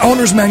 Where's the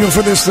owner's manual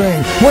for this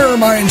thing? Where are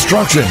my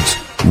instructions?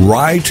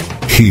 Right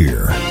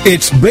here.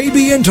 It's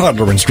Baby and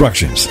Toddler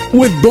Instructions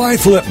with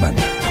Blythe Lipman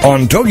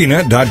on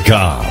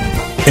TogiNet.com.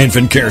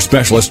 Infant care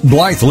specialist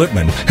Blythe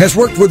Lipman has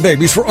worked with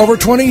babies for over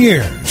 20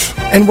 years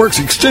and works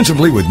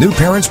extensively with new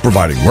parents,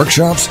 providing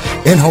workshops,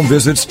 in-home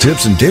visits,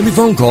 tips, and daily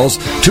phone calls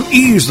to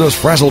ease those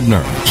frazzled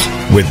nerves.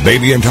 With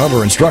Baby and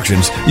Toddler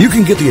Instructions, you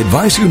can get the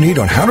advice you need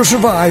on how to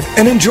survive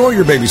and enjoy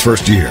your baby's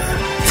first year.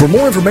 For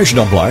more information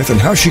on Blythe and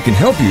how she can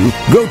help you,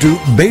 go to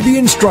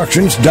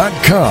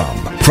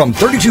babyinstructions.com. From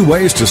 32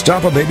 ways to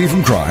stop a baby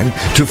from crying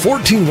to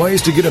 14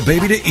 ways to get a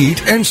baby to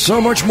eat and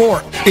so much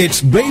more. It's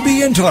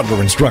Baby and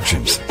Toddler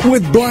Instructions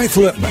with Blythe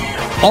Lipman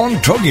on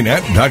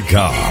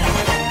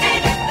TogiNet.com.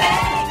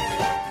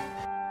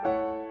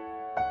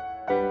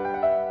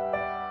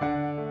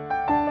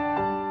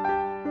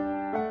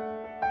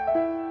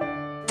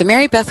 The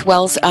Mary Beth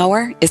Wells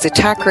Hour is a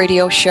talk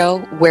radio show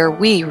where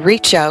we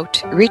reach out,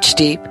 reach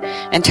deep,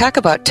 and talk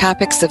about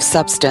topics of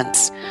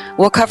substance.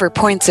 We'll cover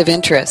points of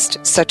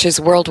interest, such as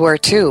World War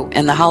II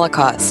and the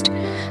Holocaust,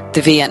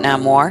 the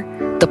Vietnam War,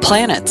 the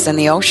planets and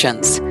the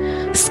oceans,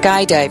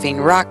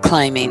 skydiving, rock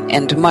climbing,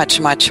 and much,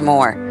 much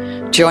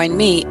more. Join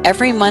me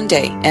every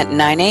Monday at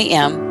 9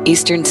 a.m.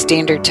 Eastern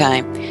Standard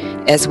Time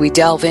as we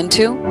delve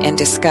into and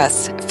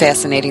discuss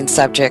fascinating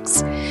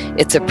subjects.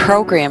 It's a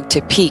program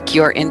to pique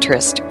your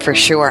interest for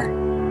sure.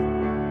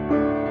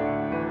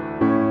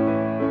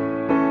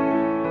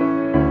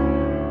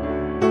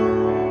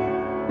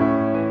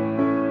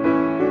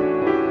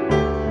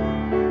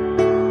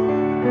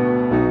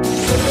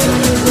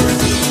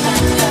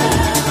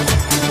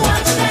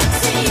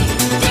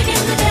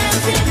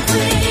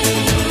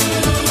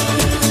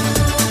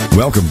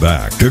 Welcome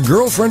back to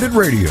Girlfriended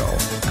Radio,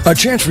 a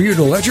chance for you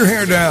to let your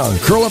hair down,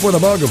 curl up with a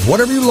mug of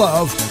whatever you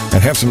love,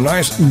 and have some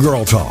nice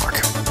girl talk.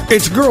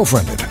 It's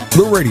Girlfriended,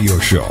 the radio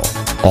show,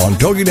 on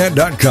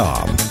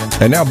TogiNet.com.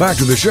 And now back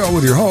to the show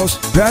with your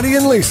hosts, Patty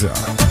and Lisa.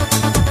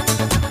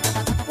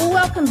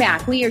 Welcome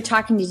back. We are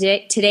talking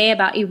today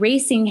about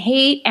erasing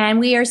hate, and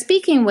we are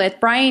speaking with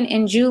Brian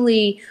and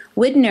Julie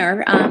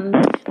Widner.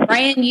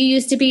 Brian, you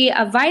used to be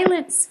a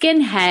violent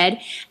skinhead,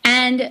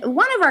 and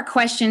one of our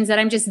questions that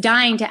I'm just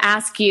dying to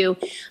ask you,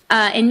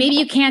 and maybe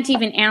you can't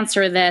even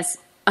answer this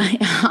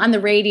on the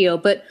radio,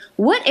 but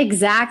what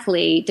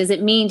exactly does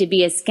it mean to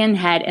be a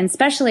skinhead, and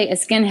especially a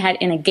skinhead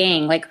in a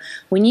gang? Like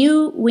when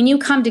you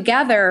come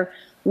together,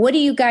 what are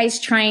you guys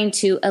trying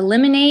to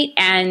eliminate,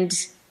 and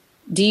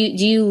do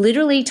you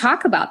literally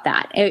talk about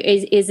that?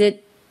 Is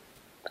it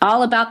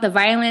all about the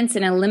violence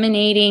and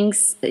eliminating,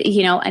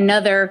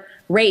 another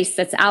race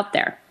that's out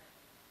there?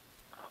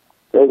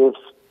 It is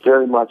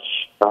very much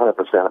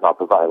 100% about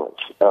the violence.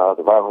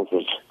 The violence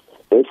is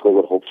basically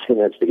what holds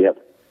skinheads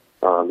together.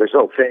 There's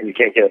no saying you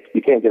can't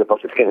get a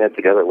bunch of skinheads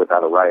together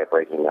without a riot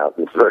breaking out.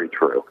 It's very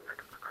true.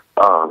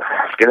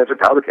 Skinheads are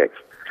powder cakes,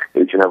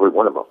 each and every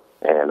one of them.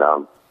 And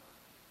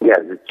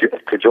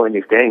to join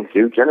these gangs,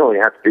 you generally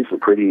have to do some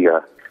pretty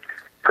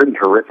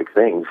horrific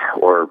things,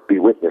 or be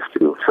witness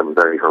to some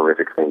very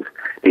horrific things,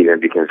 even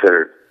be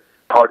considered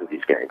part of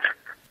these gangs.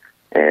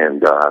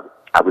 And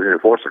I was an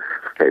enforcer.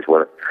 Okay,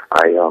 so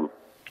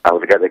I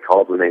was the guy they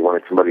called when they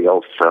wanted somebody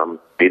else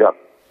beat up.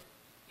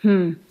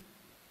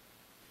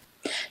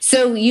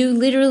 So you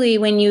literally,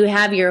 when you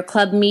have your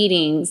club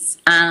meetings,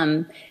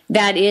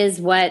 that is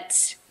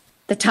what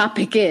the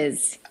topic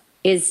is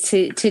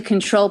to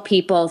control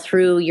people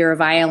through your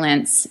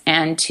violence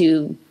and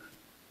to,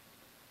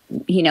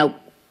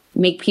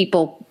 make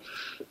people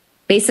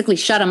basically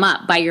shut them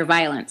up by your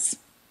violence.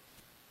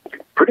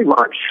 Pretty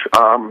much.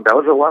 That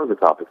was a lot of the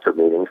topics of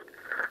meetings,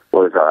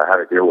 was how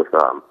to deal with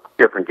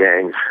different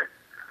gangs,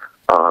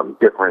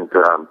 different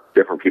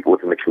people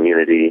within the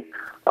community,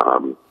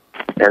 and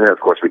then of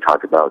course we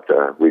talked about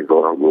we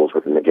vote on rules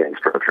within the gang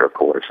structure, of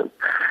course, and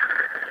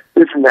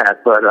this and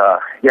that. But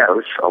a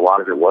lot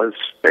of it was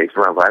based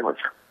around violence.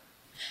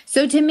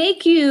 So to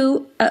make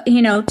you,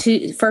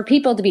 for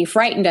people to be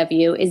frightened of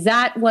you, is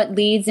that what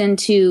leads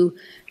into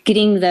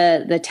getting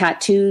the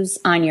tattoos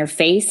on your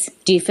face?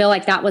 Do you feel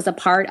like that was a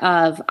part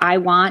of, I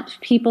want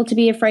people to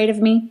be afraid of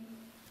me?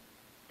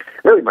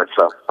 Really much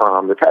so.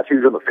 The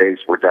tattoos on the face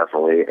were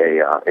definitely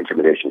a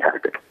intimidation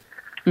tactic.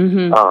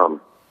 Mm-hmm.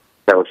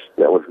 That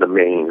was the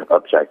main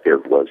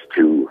objective, was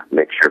to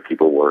make sure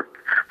people were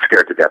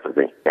scared to death of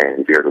me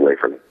and veered away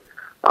from me.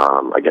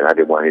 Again, I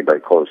didn't want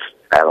anybody close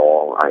at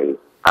all. I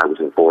was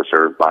an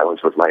enforcer.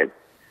 Violence was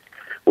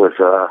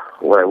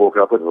what I woke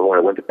up with and what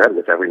I went to bed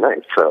with every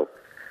night. So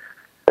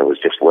it was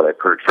just what I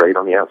portrayed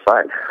on the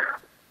outside.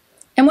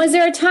 And was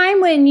there a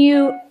time when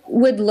you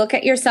would look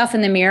at yourself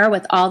in the mirror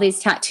with all these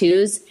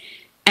tattoos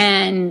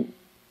and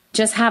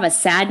just have a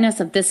sadness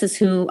of, this is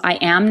who I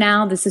am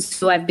now, this is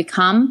who I've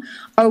become?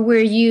 Or were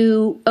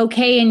you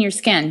okay in your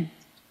skin?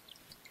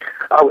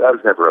 I was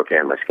never okay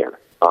in my skin.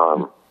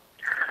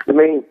 The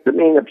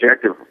main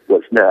objective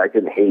was that I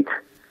didn't hate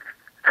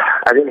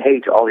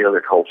all the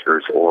other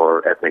cultures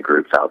or ethnic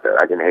groups out there.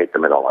 I didn't hate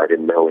them at all. I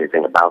didn't know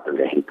anything about them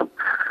to hate them.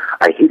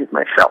 I hated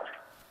myself.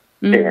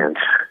 And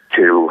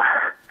to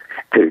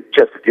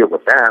deal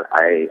with that,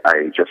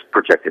 I just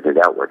projected it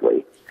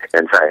outwardly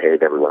and said I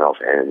hated everyone else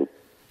and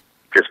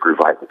just grew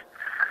violent.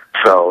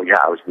 So,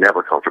 I was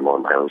never comfortable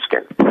in my own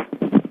skin.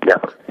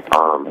 Never.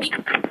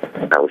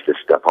 That was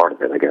just a part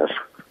of it, I guess.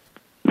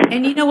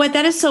 And you know what?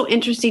 That is so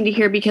interesting to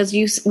hear, because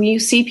when you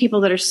see people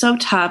that are so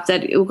tough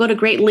that will go to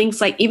great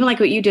lengths, like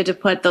what you did to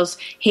put those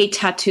hate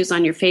tattoos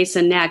on your face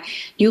and neck,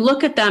 you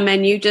look at them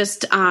and you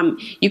just,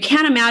 you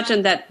can't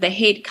imagine that the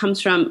hate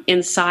comes from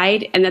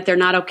inside and that they're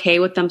not okay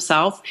with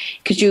themselves,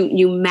 because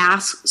you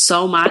mask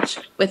so much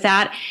with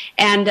that.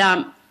 And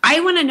I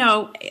want to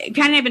know,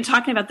 Patty and I have been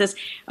talking about this.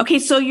 Okay,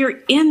 so you're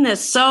in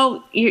this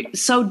you're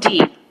so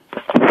deep.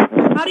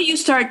 How do you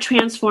start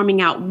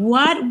transforming out?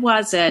 What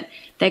was it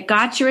that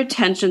got your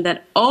attention,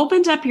 that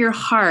opened up your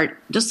heart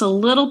just a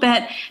little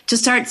bit to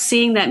start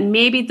seeing that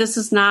maybe this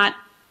is not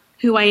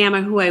who I am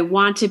or who I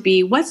want to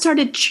be? What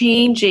started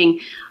changing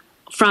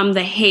from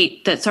the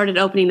hate that started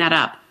opening that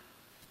up?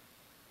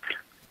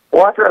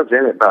 Well, after I was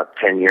in it about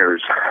 10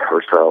 years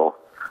or so,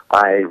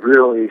 I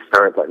really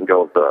started letting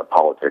go of the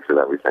politics of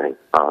everything.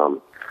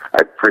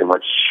 I pretty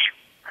much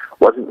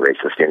wasn't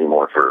racist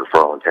anymore for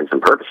all intents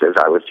and purposes.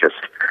 I was just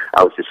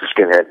a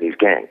skinhead in these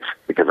gangs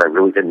because I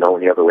really didn't know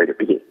any other way to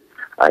be.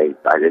 I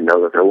didn't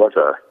know that there was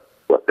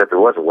that there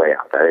was a way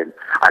out.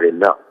 I didn't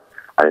know.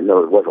 I didn't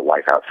know there was a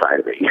life outside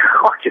of it.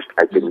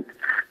 I didn't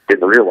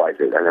realize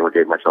it. I never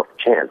gave myself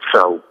a chance.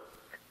 So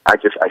I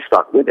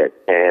stuck with it,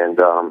 and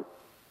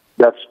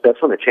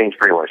that's when the change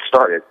pretty much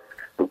started.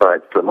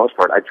 But for the most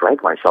part, I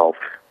drank myself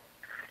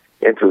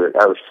into it.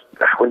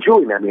 When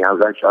Julie met me, I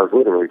was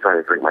literally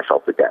trying to drink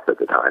myself to death at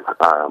the time.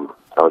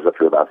 I was up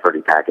to about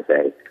 30 pack a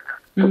day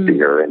of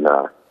beer, and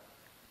I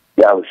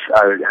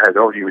had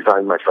already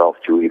resigned myself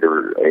to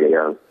either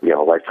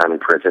a lifetime in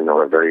prison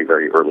or a very,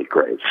 very early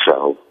grave.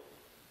 So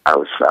I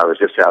was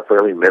just a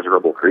fairly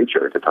miserable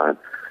creature at the time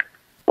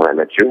when I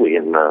met Julie,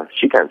 and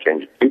she kind of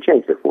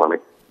changed it for me.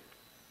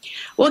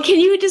 Well, can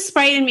you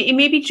describe, and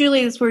maybe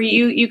Julie, is where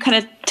you kind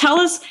of tell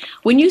us,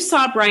 when you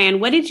saw Brian,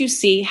 what did you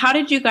see? How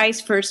did you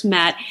guys first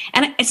met?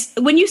 And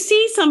when you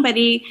see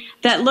somebody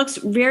that looks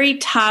very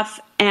tough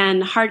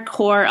and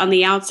hardcore on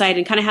the outside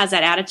and kind of has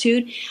that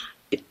attitude,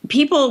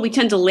 we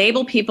tend to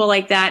label people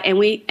like that, and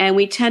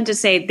we tend to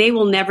say they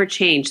will never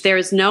change. There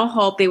is no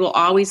hope. They will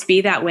always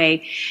be that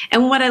way.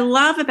 And what I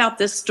love about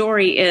this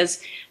story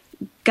is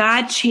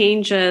God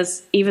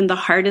changes even the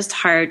hardest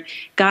heart.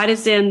 God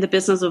is in the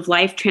business of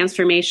life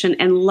transformation,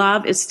 and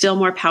love is still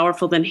more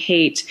powerful than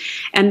hate.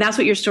 And that's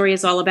what your story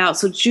is all about.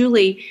 So,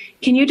 Julie,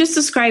 can you just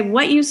describe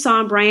what you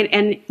saw in Brian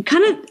and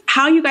kind of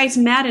how you guys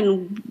met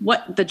and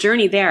what the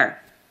journey there?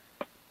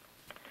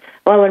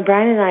 Well, when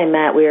Brian and I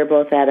met, we were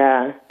both at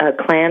a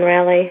Klan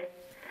rally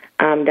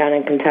down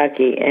in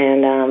Kentucky,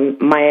 and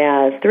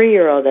my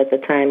 3-year-old at the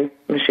time,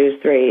 she was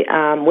 3,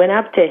 went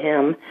up to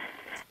him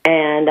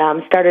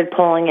and started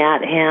pulling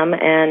at him,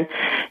 and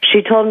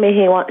she told me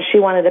she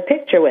wanted a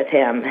picture with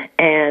him,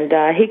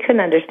 and he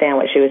couldn't understand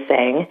what she was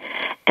saying,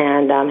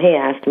 and he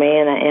asked me,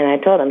 and I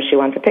told him, she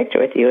wants a picture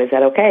with you, is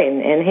that okay?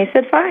 And he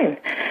said, fine.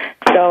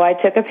 So I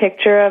took a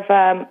picture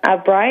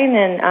of Brian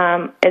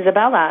and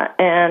Isabella,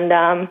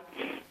 and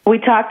we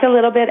talked a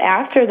little bit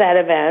after that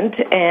event,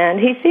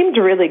 and he seemed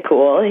really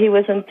cool. He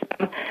wasn't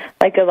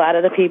like a lot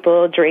of the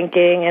people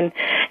drinking and,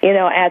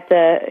 at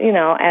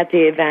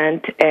the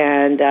event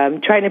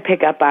and trying to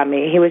pick up on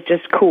me. He was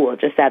just cool,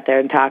 just sat there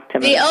and talked to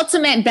me. The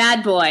ultimate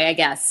bad boy, I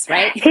guess,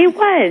 right? He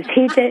was.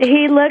 He did.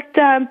 He looked,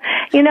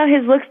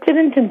 his looks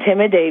didn't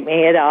intimidate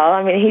me at all.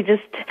 I mean,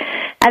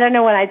 I don't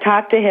know, when I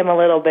talked to him a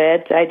little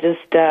bit, I just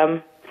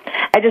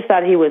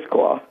thought he was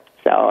cool.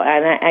 So,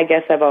 and I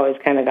guess I've always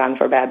kind of gone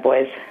for bad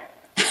boys.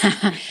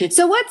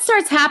 So what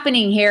starts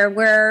happening here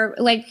where,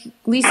 like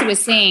Lisa was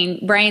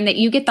saying, Brian, that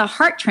you get the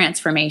heart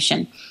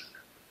transformation?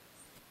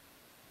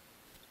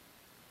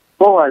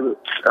 Well,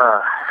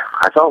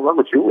 I fell in love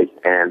with Julie,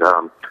 and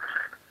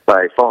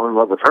by falling in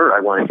love with her,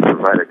 I wanted to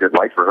provide a good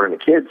life for her and the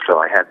kids, so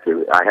I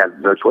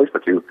had no choice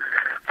but to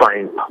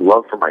find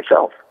love for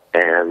myself,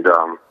 and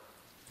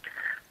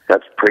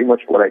that's pretty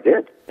much what I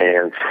did.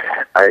 And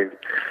I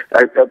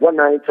one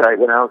night I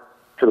went out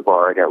to the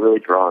bar. I got really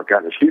drunk,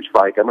 got in a huge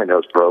fight, got my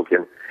nose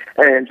broken,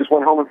 and just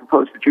went home and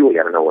proposed to Julie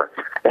out of nowhere.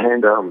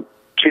 And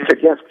she said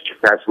yes, which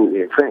is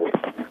absolutely insane.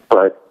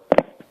 But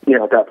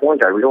at that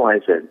point, I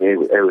realized that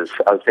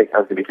I was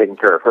going to be taking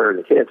care of her and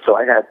the kids. So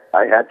I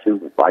had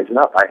to wisen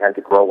up. I had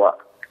to grow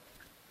up,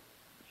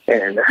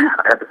 and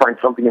I had to find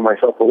something in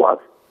myself to love.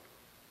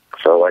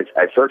 So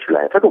I searched for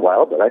that. It took a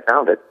while, but I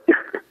found it.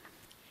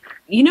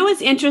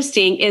 What's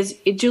interesting is,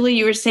 Julie,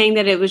 you were saying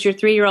that it was your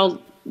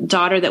 3-year-old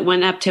daughter that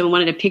went up to him and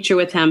wanted a picture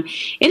with him.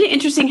 Isn't it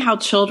interesting how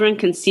children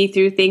can see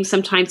through things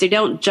sometimes? They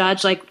don't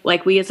judge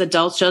like we as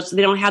adults judge.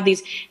 They don't have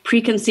these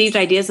preconceived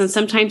ideas, and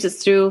sometimes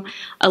it's through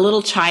a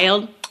little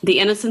child, the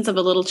innocence of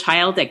a little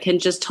child, that can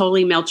just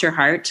totally melt your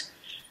heart.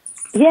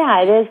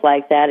 Yeah, it is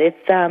like that.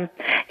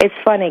 It's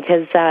funny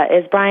because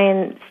as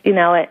Brian,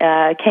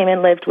 came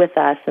and lived with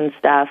us and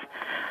stuff,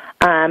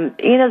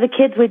 the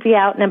kids would be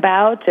out and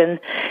about, and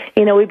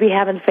we'd be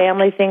having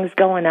family things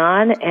going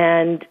on,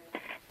 and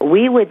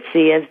we would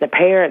see, as the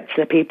parents,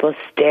 the people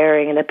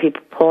staring and the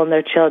people pulling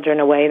their children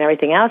away and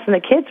everything else, and the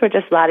kids were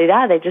just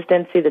la-di-da. They just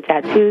didn't see the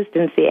tattoos,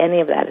 didn't see any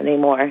of that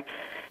anymore.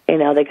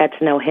 They got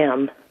to know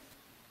him.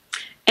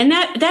 And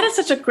that is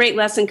such a great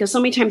lesson, because so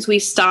many times we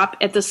stop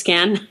at the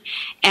skin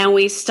and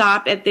we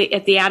stop at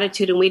the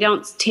attitude, and we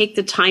don't take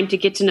the time to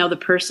get to know the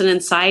person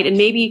inside and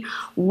maybe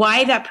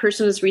why that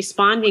person is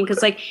responding.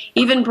 Because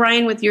even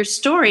Brian, with your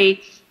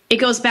story, it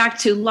goes back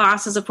to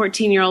loss as a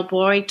 14-year-old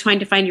boy, trying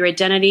to find your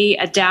identity,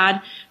 a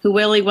dad who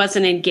really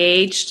wasn't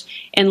engaged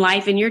in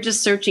life, and you're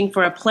just searching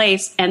for a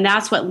place, and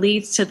that's what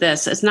leads to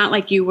this. It's not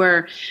like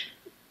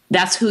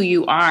that's who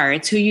you are.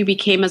 It's who you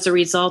became as a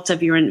result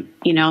of your,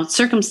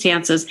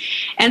 circumstances.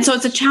 And so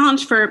it's a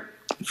challenge for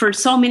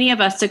so many of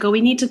us to go,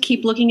 we need to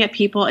keep looking at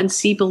people and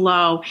see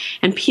below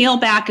and peel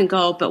back and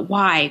go, but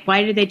why?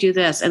 Why did they do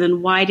this? And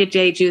then why did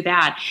they do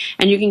that?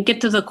 And you can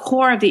get to the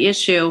core of the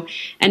issue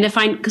and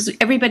define, because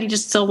everybody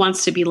just still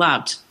wants to be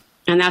loved.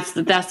 And that's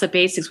the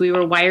basics. We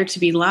were wired to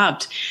be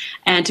loved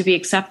and to be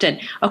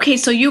accepted. Okay,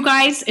 so you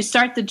guys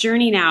start the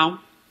journey now.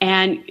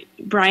 And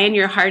Brian,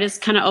 your heart is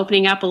kind of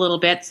opening up a little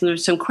bit. So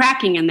there's some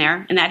cracking in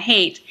there and that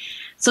hate.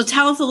 So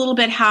tell us a little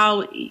bit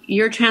how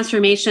your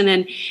transformation,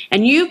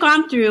 and you've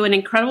gone through an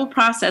incredible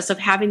process of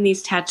having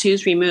these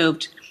tattoos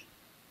removed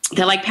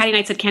that, like Patty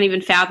Knight said, can't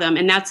even fathom.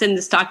 And that's in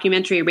this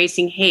documentary,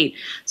 Erasing Hate.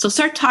 So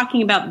start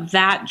talking about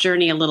that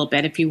journey a little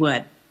bit, if you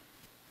would.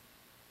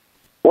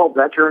 Well,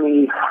 that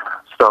journey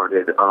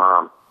started,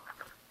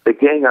 the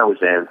gang I was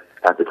in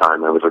at the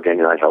time, it was a gang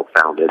that I helped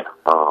founded.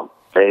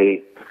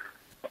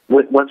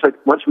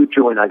 Once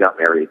Joey and I got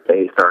married,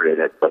 they started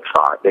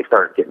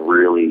getting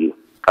really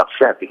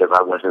upset because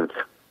I wasn't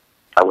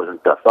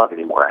the thug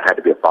anymore. I had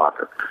to be a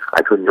father.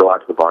 I couldn't go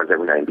out to the bars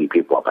every night and beat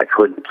people up. I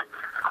couldn't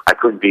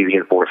be the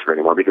enforcer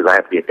anymore because I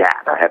had to be a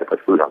dad. I had to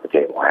put food on the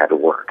table. I had to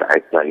work.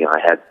 I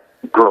had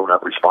grown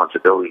up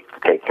responsibilities to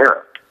take care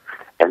of,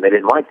 and they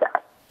didn't like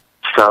that.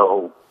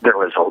 So there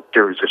was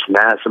this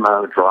massive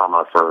amount of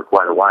drama for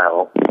quite a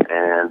while,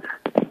 and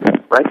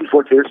right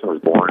before Tiersten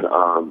was born,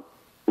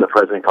 the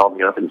president called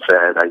me up and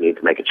said I need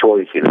to make a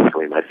choice either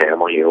between my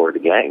family or the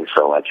gang.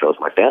 So I chose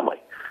my family,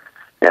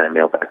 and I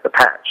mailed back the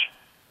patch.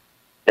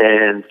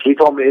 And he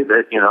told me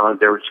that,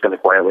 they were just going to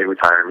quietly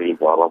retire me,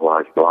 blah, blah, blah,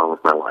 I could go on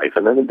with my life.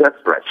 And then the death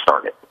threats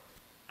started.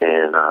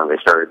 And they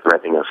started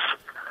threatening us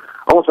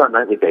almost on a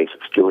nightly basis.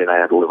 Julie and I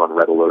had to live on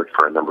red alert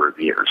for a number of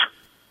years.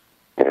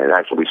 And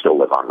actually, we still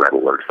live on red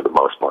alert for the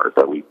most part.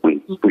 But we've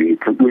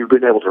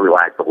been able to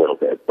relax a little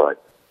bit,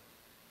 but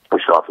we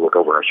still have to look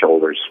over our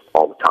shoulders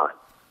all the time.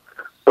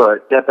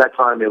 But at that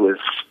time, it was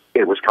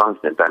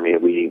constant. I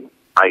mean,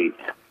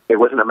 it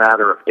wasn't a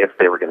matter of if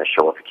they were going to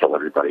show up to kill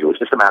everybody. It was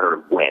just a matter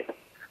of when.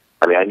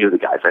 I mean, I knew the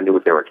guys. I knew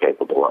what they were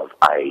capable of.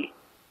 I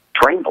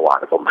trained a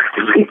lot of them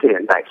because they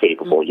weren't that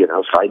capable,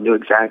 so I knew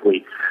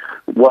exactly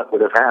what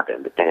would have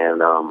happened.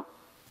 And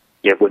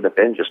it wouldn't have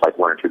been just like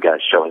one or two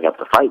guys showing up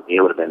to fight me.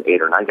 It would have been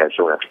 8 or 9 guys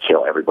showing up to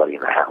kill everybody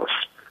in the house.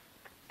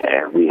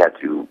 And we had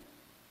to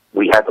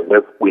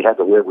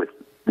live with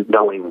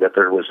knowing that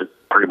there was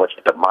pretty much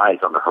a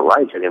demise on the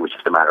horizon. It was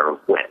just a matter of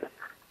when.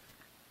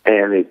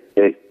 And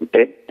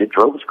it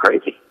drove us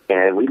crazy.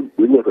 And we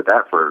lived with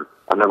that for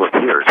a number of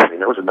years. I mean,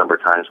 there was a number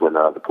of times when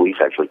the police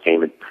actually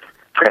came and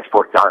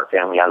transported our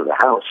family out of the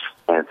house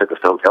and took us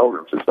to hotel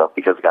rooms and stuff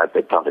because the guys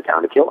had come to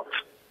town to kill us.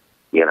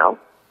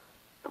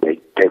 They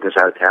take us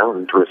out of town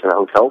and threw us in a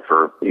hotel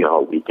for,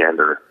 a weekend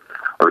or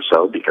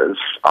so because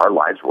our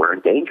lives were in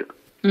danger.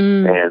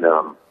 And,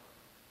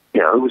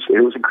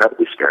 it was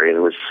incredibly scary. And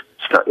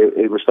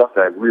it was stuff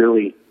that I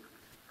really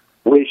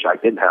wish I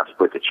didn't have to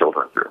put the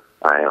children through.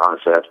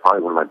 Honestly, that's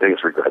probably one of my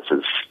biggest regrets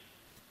is,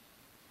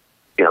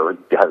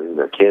 having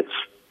the kids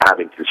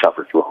having to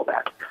suffer through all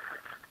that.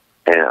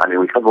 And I mean,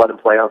 we couldn't let them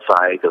play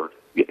outside out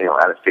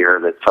of fear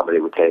that somebody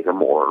would take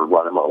them or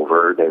run them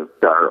over.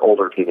 Our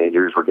older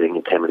teenagers were getting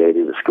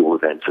intimidated at school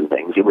events and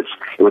things. It was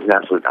an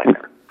absolute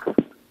nightmare.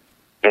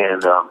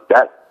 And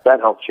that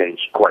helped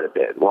change quite a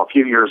bit. Well, a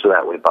few years of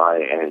that went by,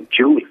 and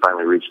Julie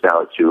finally reached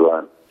out to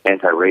an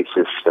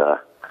anti-racist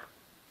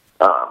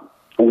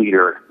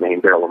leader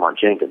named Darryl Lamont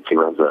Jenkins. He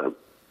runs a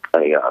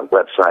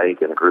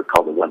website and a group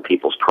called the One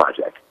People's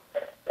Project.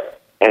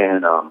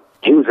 And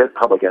he was at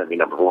public enemy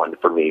number one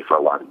for me for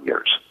a lot of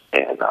years.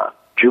 And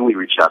Julie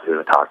reached out to him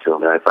and talked to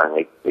him, and I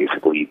finally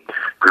basically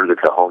grew the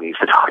cojones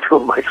to talk to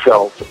him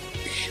myself.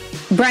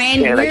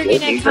 Brian, and we're going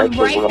to come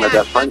right one of my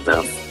best friends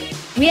now.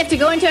 We have to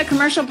go into a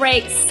commercial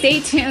break. Stay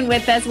tuned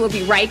with us. We'll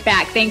be right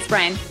back. Thanks,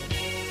 Brian.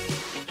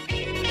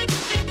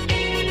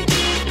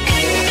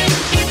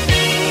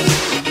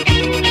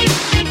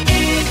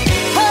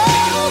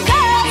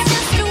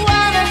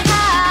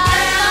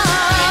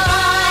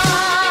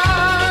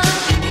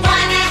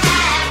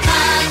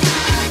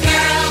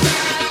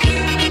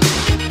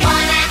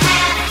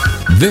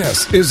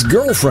 This is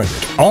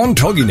Girlfriended on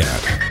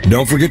TogiNet.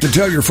 Don't forget to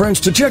tell your friends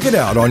to check it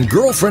out on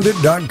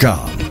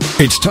girlfriended.com.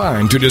 It's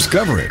time to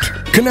discover it,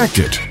 connect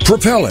it,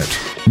 propel it,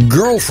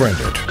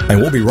 Girlfriended. And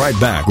we'll be right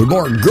back with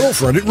more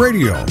Girlfriended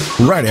Radio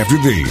right after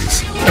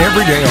these.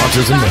 Everyday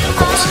Autism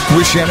Miracles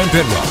with Shannon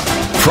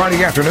Penrod.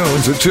 Friday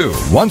afternoons at 2,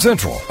 1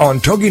 Central on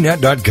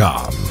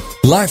TogiNet.com.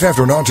 Life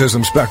after an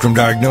autism spectrum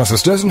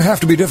diagnosis doesn't have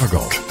to be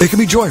difficult. It can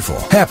be joyful,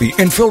 happy,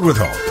 and filled with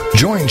hope.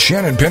 Join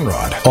Shannon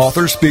Penrod,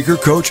 author, speaker,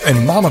 coach,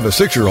 and mom of a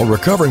 6-year-old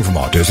recovering from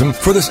autism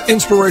for this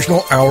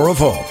inspirational hour of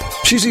hope.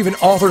 She's even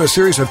authored a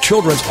series of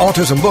children's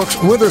autism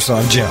books with her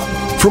son, Jim.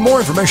 For more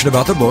information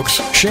about the books,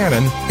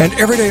 Shannon, and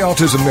Everyday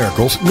Autism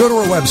Miracles, go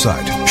to her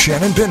website,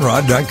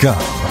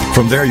 shannonpenrod.com.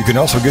 From there, you can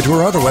also get to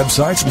her other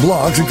websites,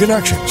 blogs, and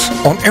connections.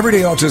 On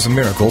Everyday Autism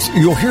Miracles,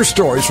 you'll hear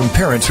stories from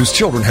parents whose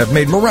children have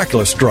made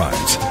miraculous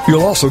strides.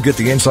 You'll also get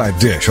the inside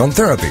dish on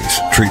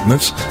therapies,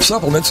 treatments,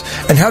 supplements,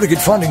 and how to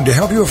get funding to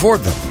help you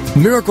afford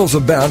them. Miracles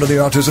abound in the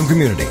autism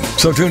community.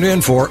 So tune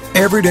in for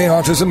Everyday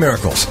Autism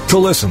Miracles to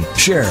listen,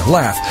 share,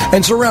 laugh,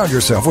 and surround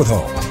yourself with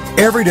hope.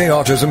 Everyday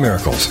Autism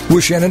Miracles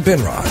with Shannon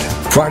Penrod.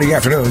 Friday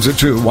afternoons at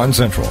 2, 1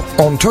 Central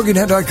on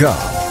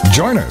TogiNet.com.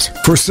 Join us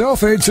for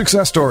Self-Aid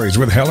Success Stories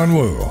with Helen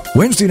Wu.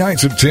 Wednesday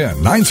nights at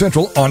 10, 9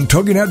 Central on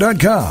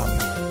TogiNet.com.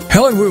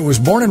 Helen Wu was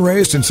born and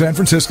raised in San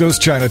Francisco's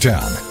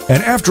Chinatown,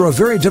 and after a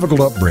very difficult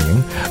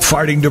upbringing,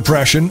 fighting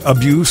depression,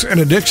 abuse, and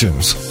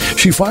addictions,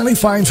 she finally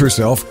finds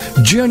herself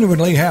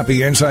genuinely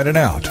happy inside and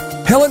out.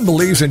 Helen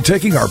believes in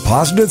taking our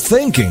positive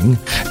thinking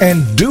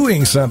and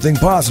doing something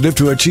positive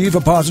to achieve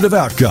a positive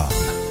outcome.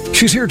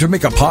 She's here to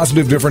make a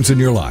positive difference in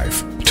your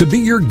life, to be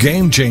your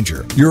game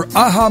changer, your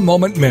aha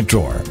moment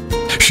mentor.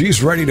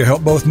 She's ready to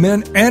help both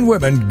men and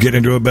women get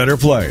into a better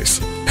place.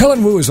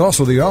 Helen Wu is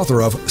also the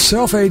author of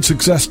Self-Aid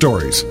Success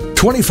Stories,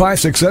 25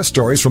 success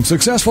stories from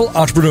successful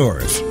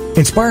entrepreneurs.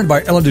 Inspired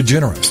by Ellen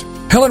DeGeneres,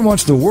 Helen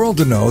wants the world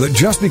to know that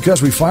just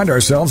because we find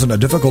ourselves in a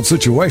difficult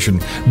situation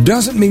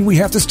doesn't mean we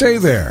have to stay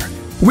there.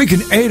 We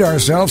can aid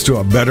ourselves to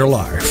a better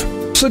life.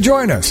 So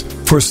join us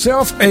for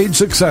Self-Aid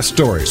Success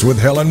Stories with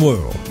Helen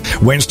Wu,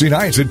 Wednesday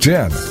nights at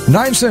 10,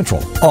 9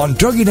 Central on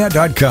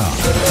TogiNet.com.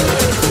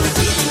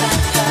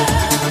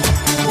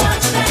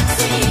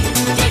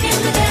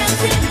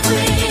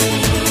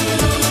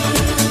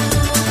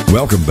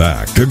 Welcome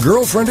back to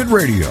Girlfriended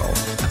Radio,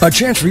 a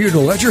chance for you to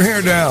let your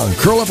hair down,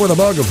 curl up with a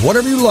mug of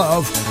whatever you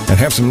love, and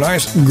have some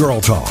nice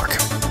girl talk.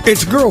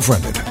 It's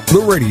Girlfriended,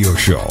 the radio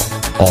show,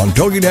 on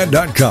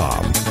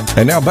TogiNet.com.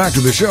 And now back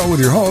to the show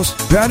with your hosts,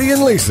 Patty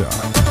and Lisa.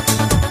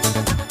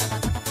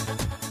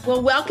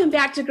 Well, welcome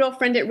back to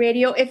Girlfriended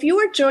Radio. If you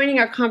are joining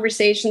our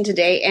conversation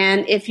today,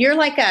 and if you're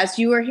like us,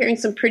 you are hearing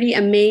some pretty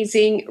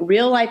amazing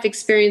real-life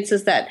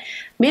experiences that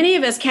many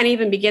of us can't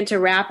even begin to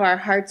wrap our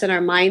hearts and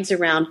our minds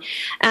around.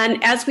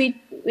 And as we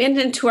went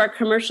into our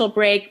commercial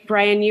break,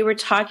 Brian, you were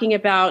talking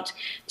about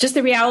just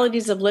the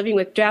realities of living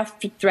with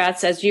death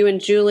threats as you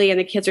and Julie and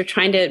the kids are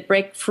trying to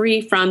break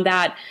free from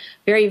that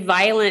very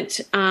violent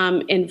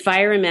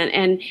environment,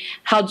 and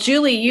how,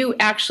 Julie, you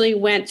actually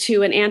went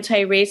to an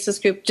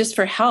anti-racist group just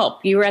for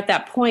help. You were at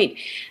that point.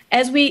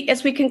 As we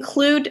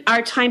conclude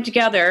our time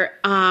together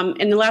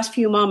in the last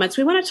few moments,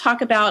 we want to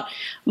talk about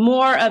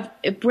more of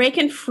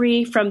breaking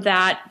free from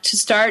that to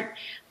start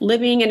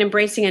living and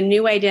embracing a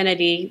new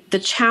identity, the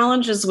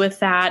challenges with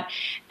that,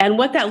 and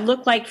what that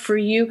looked like for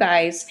you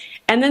guys,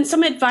 and then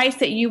some advice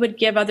that you would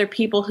give other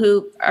people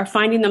who are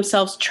finding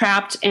themselves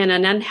trapped in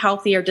an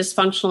unhealthy or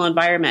dysfunctional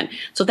environment.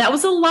 So that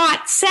was a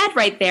lot said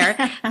right there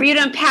for you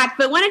to unpack,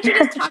 but why don't you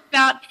just talk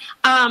about,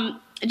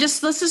 let's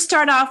just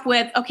start off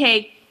with,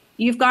 okay,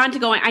 you've gone to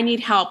going, I need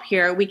help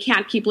here. We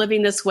can't keep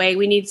living this way.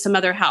 We need some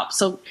other help.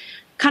 So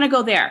kind of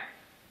go there.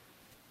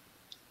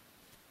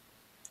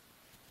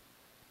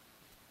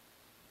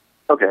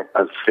 Okay,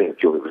 I was seeing if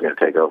Julie was going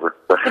to take over.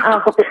 We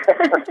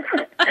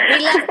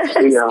left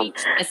you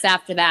speechless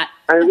after that.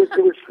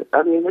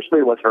 Initially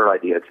it was her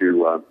idea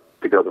to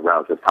go the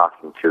route of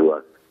talking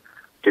to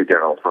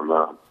Daryl from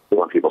the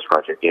One People's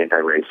Project, the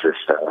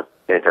anti-racist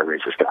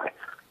guy.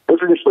 It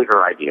was initially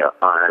her idea.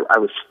 I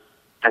was,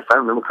 if I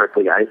remember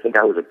correctly, I think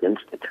I was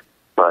against it.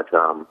 But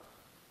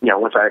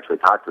once I actually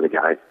talked to the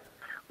guy,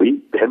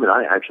 him and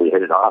I actually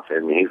hit it off,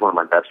 and he's one of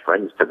my best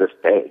friends to this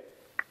day.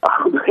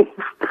 I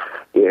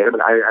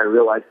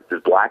realized that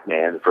this black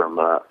man from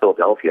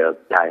Philadelphia,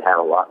 I had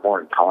a lot more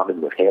in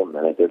common with him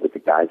than I did with the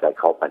guys I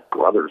called my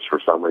brothers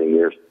for so many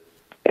years.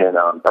 And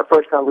our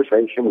first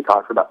conversation, we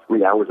talked for about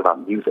 3 hours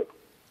about music,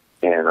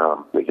 and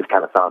we just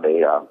kind of found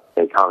a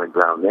common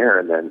ground there.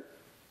 And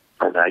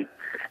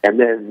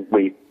then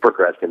we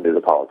progressed into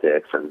the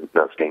politics and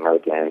staying out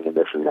of the gang and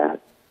this and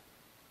that.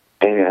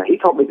 And he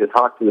told me to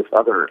talk to this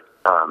other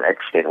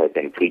ex-Stanley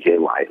named T.J.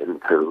 Lyden,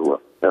 who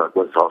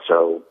was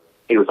also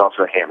a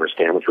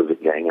Hammerstan, which was a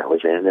gang I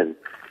was in, and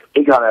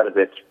he got out of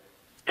it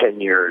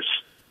 10 years.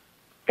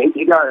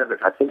 He got out of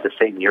it, I think, the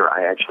same year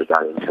I actually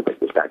got into it.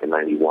 It was back in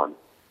 91.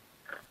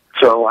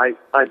 So I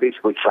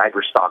basically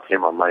cyber-stalked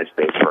him on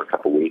MySpace for a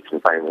couple weeks,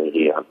 and finally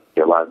he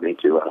allowed me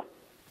to...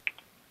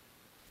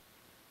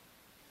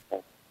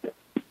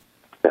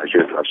 she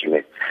was rushing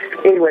me.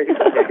 Anyway, he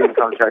got in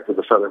contact with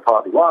the Southern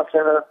Poverty Law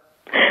Center,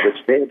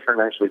 which they in turn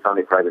actually found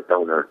a private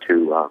donor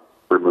to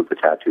remove the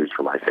tattoos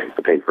from my face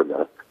to pay for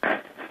the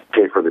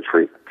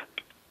treatment.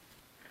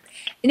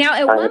 Now,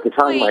 at the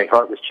time, my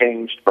heart was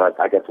changed, but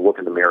I got to look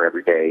in the mirror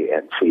every day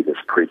and see this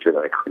creature that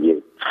I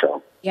created.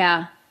 So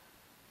yeah.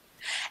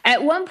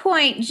 At one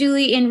point,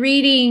 Julie, in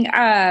reading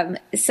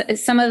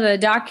some of the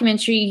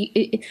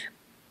documentary,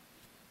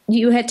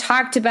 you had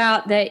talked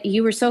about that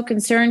you were so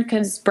concerned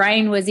because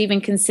Brian was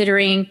even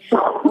considering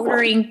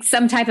ordering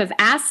some type of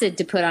acid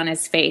to put on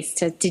his face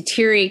to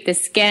deteriorate the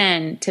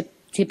skin, to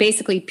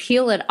basically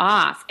peel it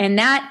off. And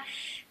that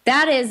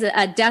is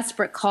a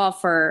desperate call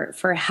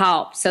for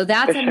help. So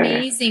that's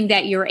amazing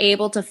that you're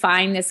able to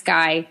find this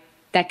guy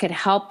that could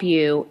help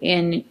you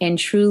in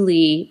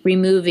truly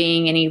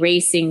removing and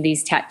erasing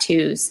these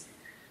tattoos.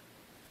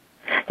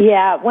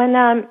 Yeah, when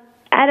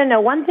I don't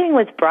know, one thing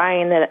with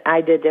Brian that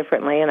I did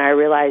differently and I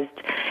realized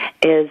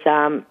is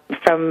from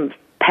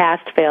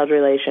past failed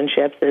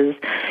relationships is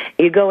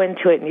you go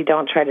into it and you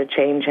don't try to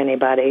change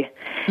anybody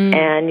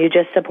and you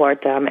just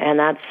support them. And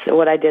that's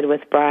what I did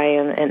with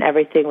Brian and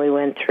everything we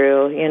went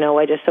through.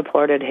 I just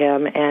supported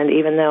him. And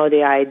even though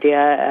the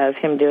idea of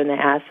him doing the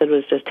acid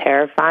was just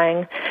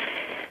terrifying,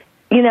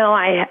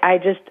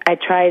 I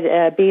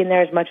tried being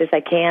there as much as I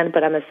can,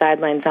 but on the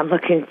sidelines, I'm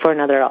looking for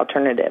another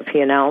alternative,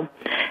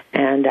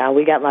 And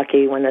we got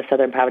lucky when the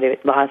Southern Poverty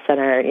Law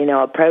Center,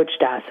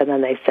 approached us, and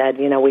then they said,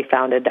 we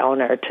found a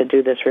donor to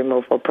do this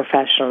removal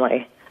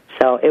professionally.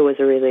 So it was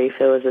a relief.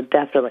 It was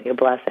definitely a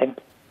blessing.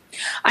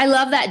 I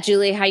love that,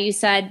 Julie, how you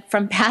said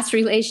from past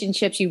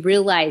relationships, you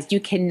realized you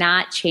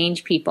cannot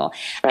change people.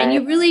 Right. And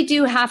you really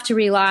do have to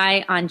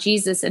rely on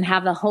Jesus and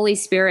have the Holy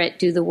Spirit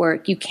do the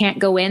work. You can't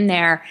go in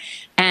there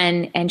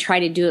and try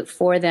to do it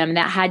for them.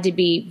 That had to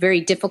be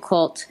very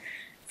difficult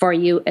for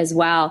you as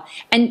well.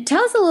 And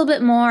tell us a little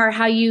bit more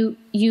how you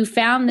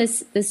found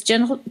this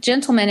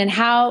gentleman and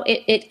how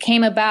it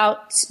came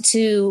about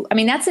to,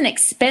 that's an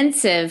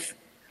expensive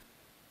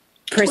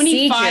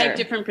procedure. 25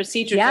 different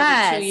procedures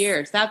over 2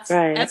 years. That's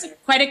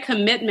quite a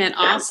commitment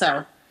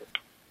also.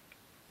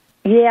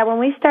 Yeah, when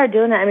we started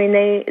doing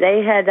it,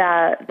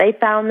 they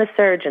found the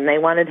surgeon. They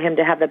wanted him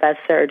to have the best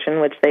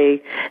surgeon, which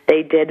they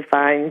did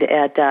find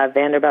at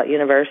Vanderbilt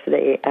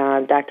University,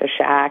 Dr.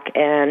 Schack,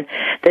 and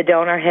the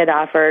donor had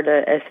offered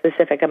a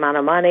specific amount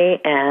of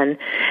money, and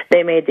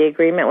they made the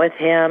agreement with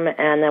him.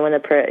 And then when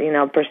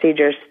the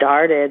procedure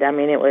started,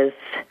 it was.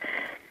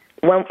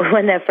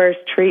 When that first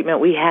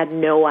treatment, we had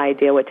no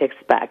idea what to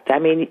expect.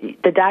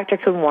 The doctor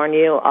can warn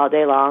you all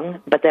day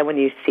long, but then when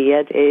you see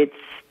it,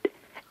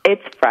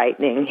 it's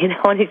frightening.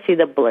 When you see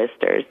the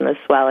blisters and the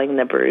swelling and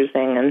the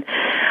bruising,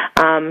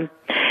 and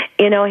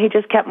he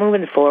just kept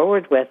moving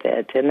forward with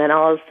it, and then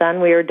all of a sudden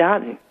we were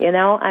done. It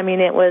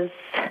was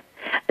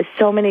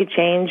so many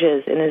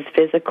changes in his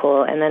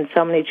physical, and then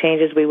so many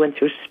changes we went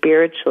through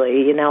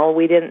spiritually.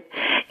 We didn't,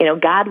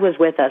 God was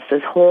with us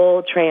this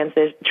whole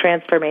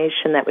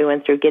transformation that we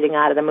went through, getting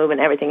out of the movement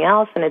and everything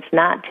else. And it's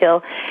not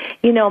till,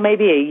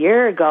 maybe a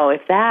year ago,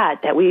 if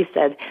that we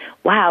said,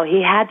 wow,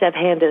 he had to have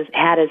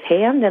had his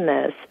hand in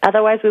this.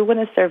 Otherwise, we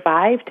wouldn't have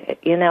survived it,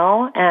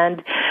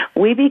 And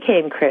we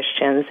became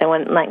Christians. And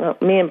when,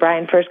 me and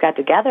Brian first got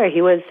together,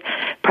 he was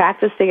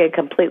practicing a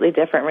completely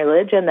different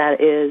religion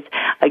that is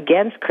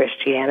against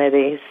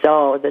Christianity.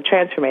 So the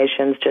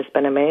transformation's just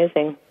been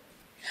amazing.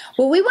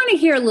 Well, we want to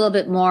hear a little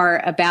bit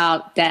more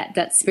about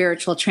that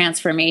spiritual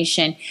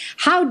transformation.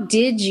 How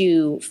did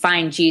you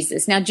find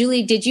Jesus? Now,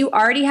 Julie, did you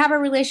already have a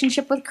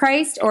relationship with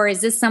Christ, or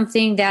is this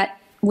something that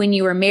when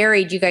you were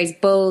married, you guys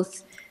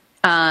both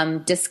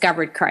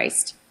discovered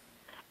Christ?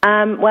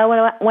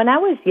 Well, when I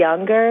was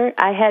younger,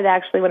 I had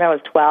actually, when I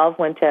was 12,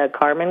 went to a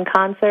Carmen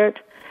concert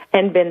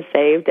and been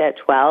saved at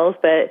 12,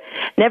 but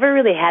never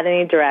really had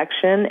any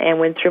direction, and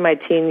went through my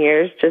teen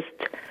years just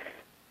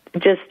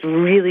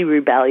really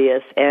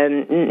rebellious,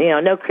 and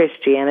no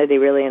Christianity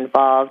really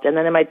involved. And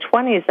then in my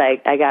 20s,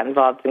 I got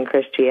involved in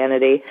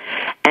Christianity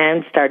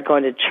and started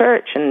going to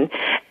church, and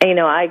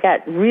I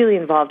got really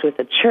involved with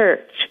the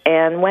church.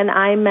 And when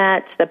I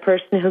met the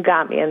person who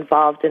got me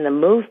involved in the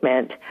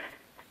movement,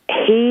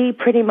 he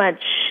pretty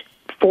much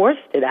forced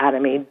it out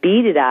of me,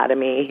 beat it out of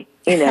me.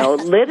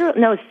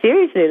 Literally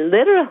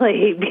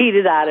beat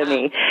it out of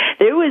me.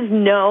 There was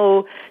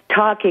no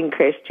talking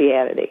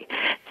Christianity.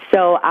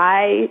 So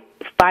I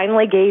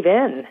finally gave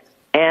in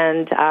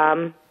and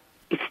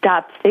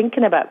stopped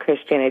thinking about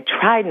Christianity. I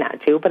tried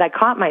not to, but I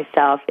caught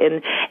myself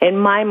in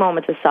my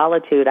moments of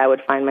solitude. I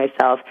would find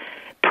myself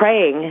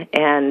praying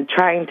and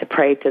trying to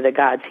pray to the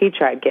gods he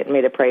tried getting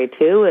me to pray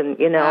to, and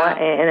and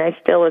I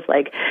still was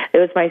like, it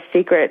was my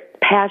secret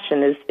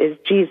passion is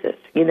Jesus,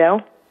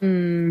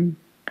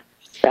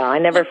 So I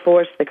never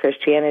forced the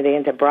Christianity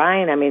into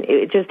Brian.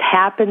 It just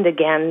happened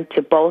again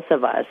to both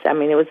of us.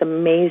 It was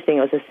amazing.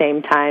 It was the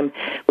same time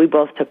we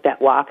both took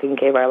that walk and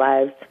gave our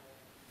lives.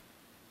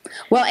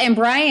 Well, and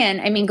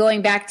Brian,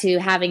 going back to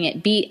having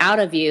it beat out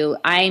of you,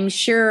 I'm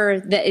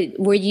sure that,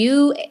 were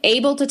you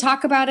able to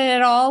talk about it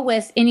at all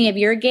with any of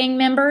your gang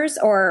members,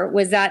 or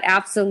was that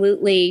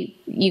absolutely,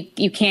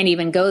 you can't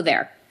even go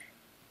there?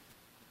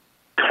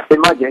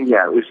 In my gang,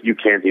 yeah, it was, you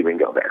can't even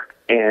go there.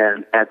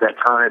 And at that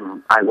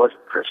time, I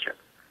wasn't Christian.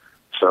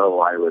 So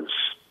I was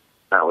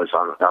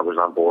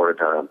on board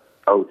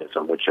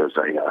Odism, which is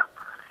the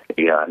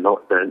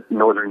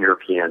Northern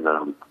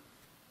European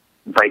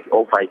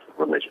Viking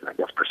religion, I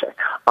guess per se.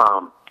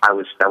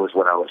 That was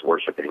what I was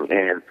worshiping,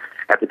 and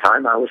at the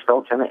time I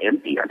felt kind of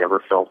empty. I never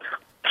felt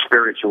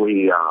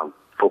spiritually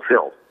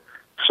fulfilled.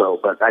 So,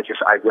 but I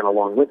went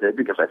along with it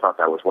because I thought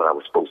that was what I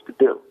was supposed to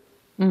do.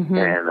 Mm-hmm.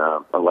 And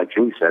like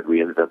Julie said,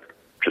 we ended up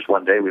just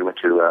one day we went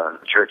to a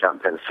church out in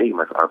Tennessee,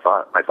 my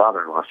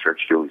father-in-law's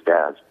church, Julie's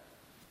dad's.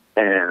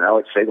 And I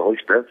would say the Holy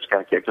Spirit just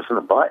kind of kicked us in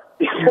the butt.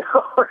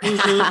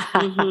 Mm-hmm,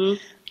 mm-hmm.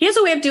 He has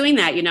a way of doing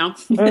that,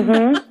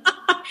 Mm-hmm.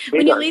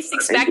 When you least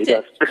expect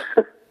it.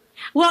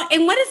 Well,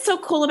 and what is so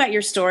cool about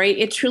your story,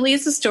 it truly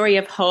is a story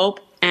of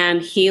hope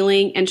and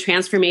healing and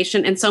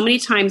transformation. And so many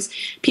times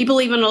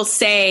people even will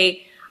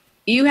say,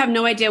 you have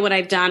no idea what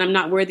I've done. I'm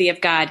not worthy of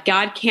God.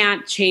 God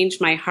can't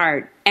change my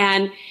heart.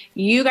 And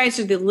you guys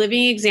are the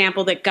living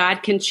example that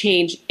God can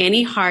change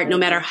any heart, no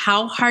matter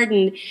how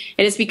hardened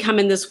it has become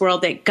in this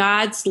world, that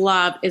God's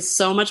love is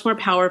so much more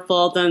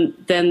powerful than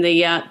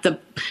the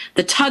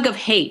tug of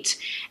hate.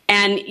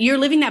 And you're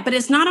living that, but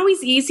it's not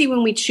always easy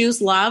when we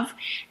choose love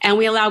and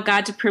we allow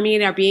God to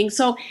permeate our being.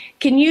 So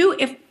can you,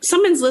 if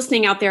someone's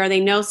listening out there, or they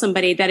know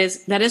somebody that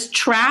is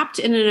trapped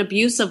in an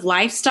abusive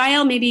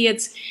lifestyle, maybe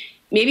it's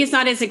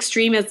not as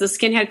extreme as the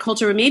skinhead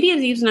culture, but maybe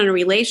it's even in a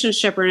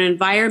relationship or an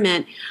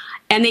environment,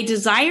 and they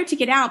desire to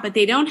get out, but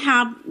they don't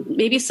have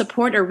maybe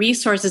support or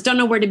resources, don't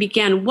know where to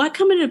begin. What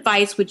kind of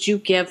advice would you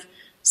give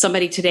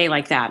somebody today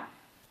like that?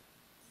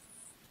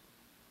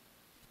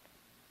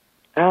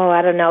 Oh,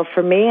 I don't know.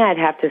 For me, I'd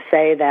have to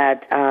say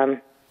that,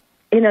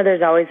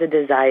 there's always a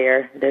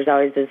desire. There's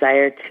always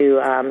desire to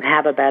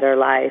have a better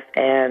life.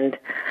 And,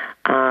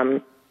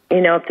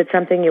 if it's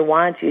something you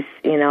want,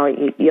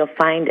 you'll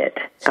find it.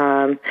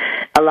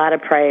 A lot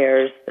of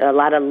prayers, a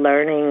lot of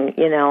learning,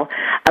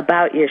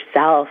 about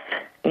yourself.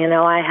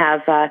 I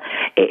have,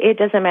 it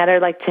doesn't matter.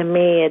 Like, to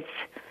me,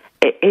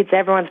 it's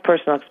everyone's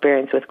personal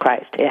experience with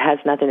Christ. It has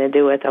nothing to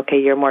do with, okay,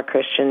 you're more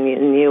Christian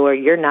than you, or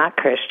you're not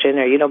Christian,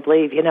 or you don't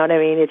believe, you know what I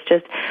mean? It's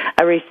just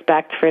a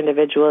respect for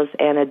individuals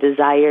and a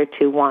desire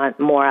to want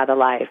more out of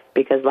life,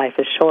 because life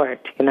is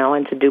short,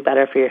 and to do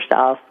better for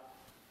yourself.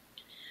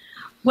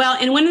 Well,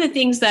 and one of the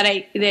things that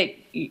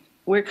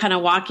we're kind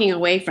of walking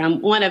away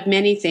from, one of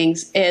many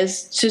things,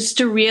 is just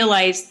to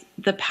realize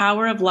the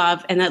power of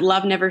love, and that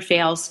love never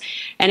fails.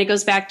 And it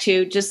goes back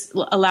to just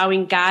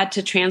allowing God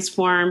to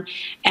transform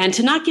and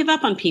to not give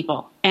up on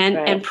people.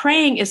 And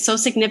praying is so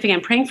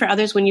significant. Praying for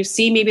others when you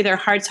see maybe their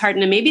hearts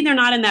hardened and maybe they're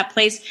not in that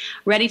place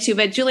ready to.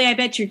 But Julie, I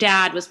bet your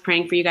dad was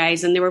praying for you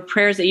guys, and there were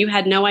prayers that you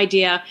had no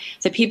idea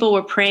that people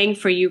were praying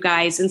for you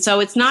guys. And so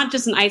it's not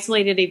just an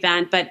isolated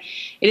event, but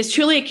it is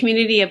truly a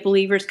community of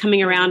believers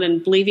coming around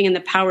and believing in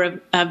the power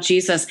of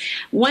Jesus.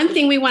 One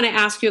thing we want to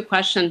ask you a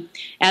question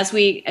as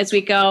we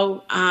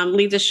go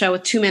leave the show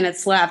with 2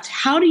 minutes left.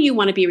 How do you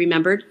want to be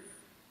remembered?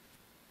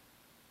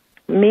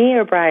 Me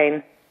or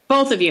Brian?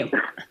 Both of you.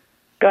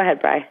 Go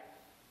ahead, Brian.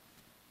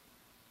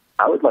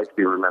 I would like to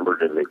be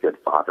remembered as a good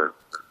father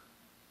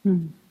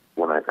when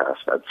I pass.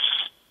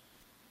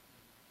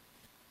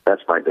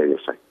 That's my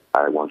biggest thing.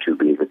 I want to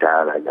be the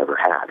dad I never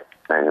had,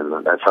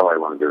 and that's how I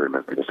want to be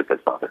remembered, as a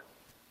good father.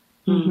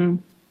 Mm-hmm.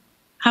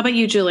 How about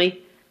you,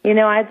 Julie?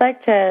 I'd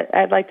like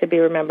to be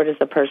remembered as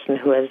a person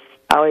who is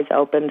always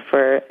open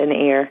for an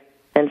ear,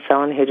 and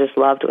someone who just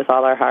loved with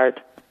all our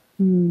heart.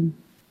 Mm.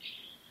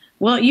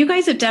 Well, you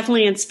guys have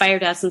definitely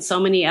inspired us and so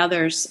many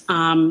others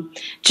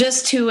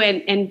just to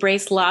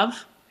embrace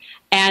love.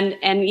 And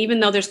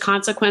even though there's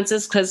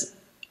consequences, because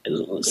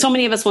so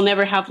many of us will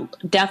never have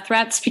death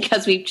threats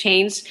because we've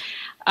changed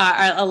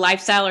our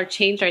lifestyle or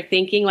changed our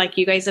thinking like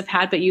you guys have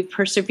had, but you've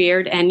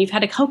persevered and you've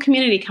had a whole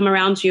community come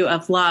around you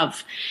of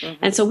love.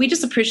 Mm-hmm. And so we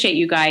just appreciate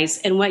you guys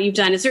and what you've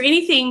done. Is there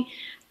anything,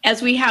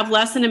 as we have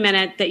less than a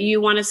minute, that you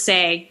want to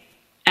say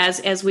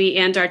as we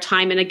end our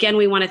time? And again,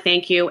 we want to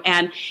thank you.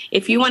 And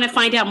if you want to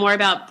find out more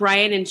about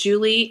Brian and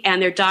Julie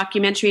and their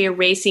documentary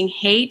Erasing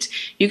Hate,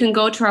 you can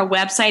go to our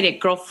website at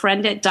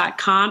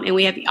girlfriendit.com, and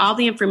we have all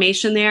the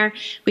information there.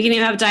 We can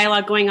even have a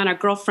dialogue going on our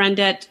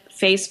Girlfriendit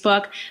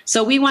Facebook.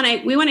 So we want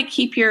to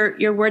keep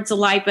your words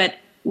alive, but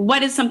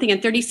what is something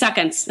in 30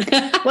 seconds?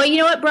 Well, you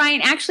know what,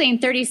 Brian? Actually, in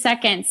 30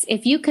 seconds,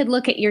 if you could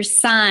look at your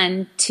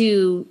son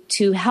to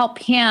help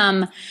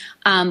him,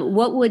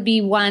 what would be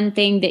one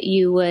thing that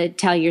you would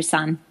tell your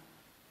son?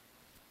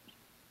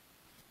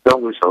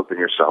 Don't lose hope in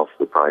yourself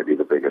would probably be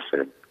the biggest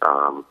thing.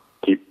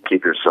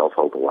 Keep your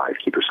self-hope alive.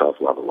 Keep your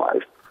self-love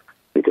alive.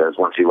 Because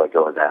once you let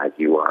go of that,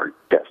 you are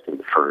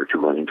destined to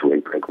run into a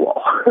brick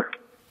wall.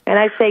 And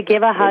I say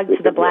give a hug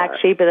to the black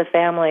sheep of the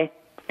family,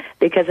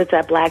 because it's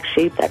that black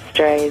sheep that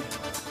strays.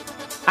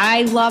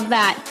 I love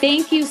that.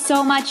 Thank you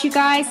so much, you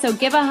guys. So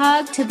give a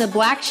hug to the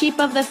black sheep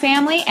of the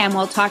family, and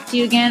we'll talk to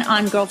you again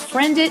on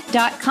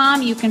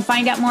girlfriendit.com. You can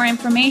find out more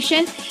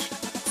information.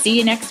 See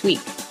you next week.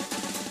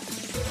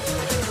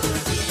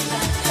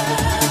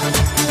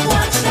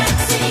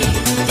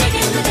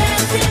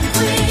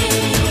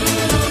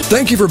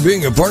 Thank you for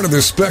being a part of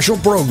this special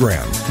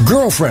program,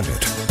 Girlfriend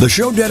It, the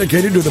show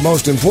dedicated to the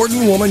most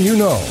important woman you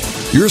know,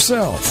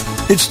 yourself.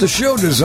 It's the show designed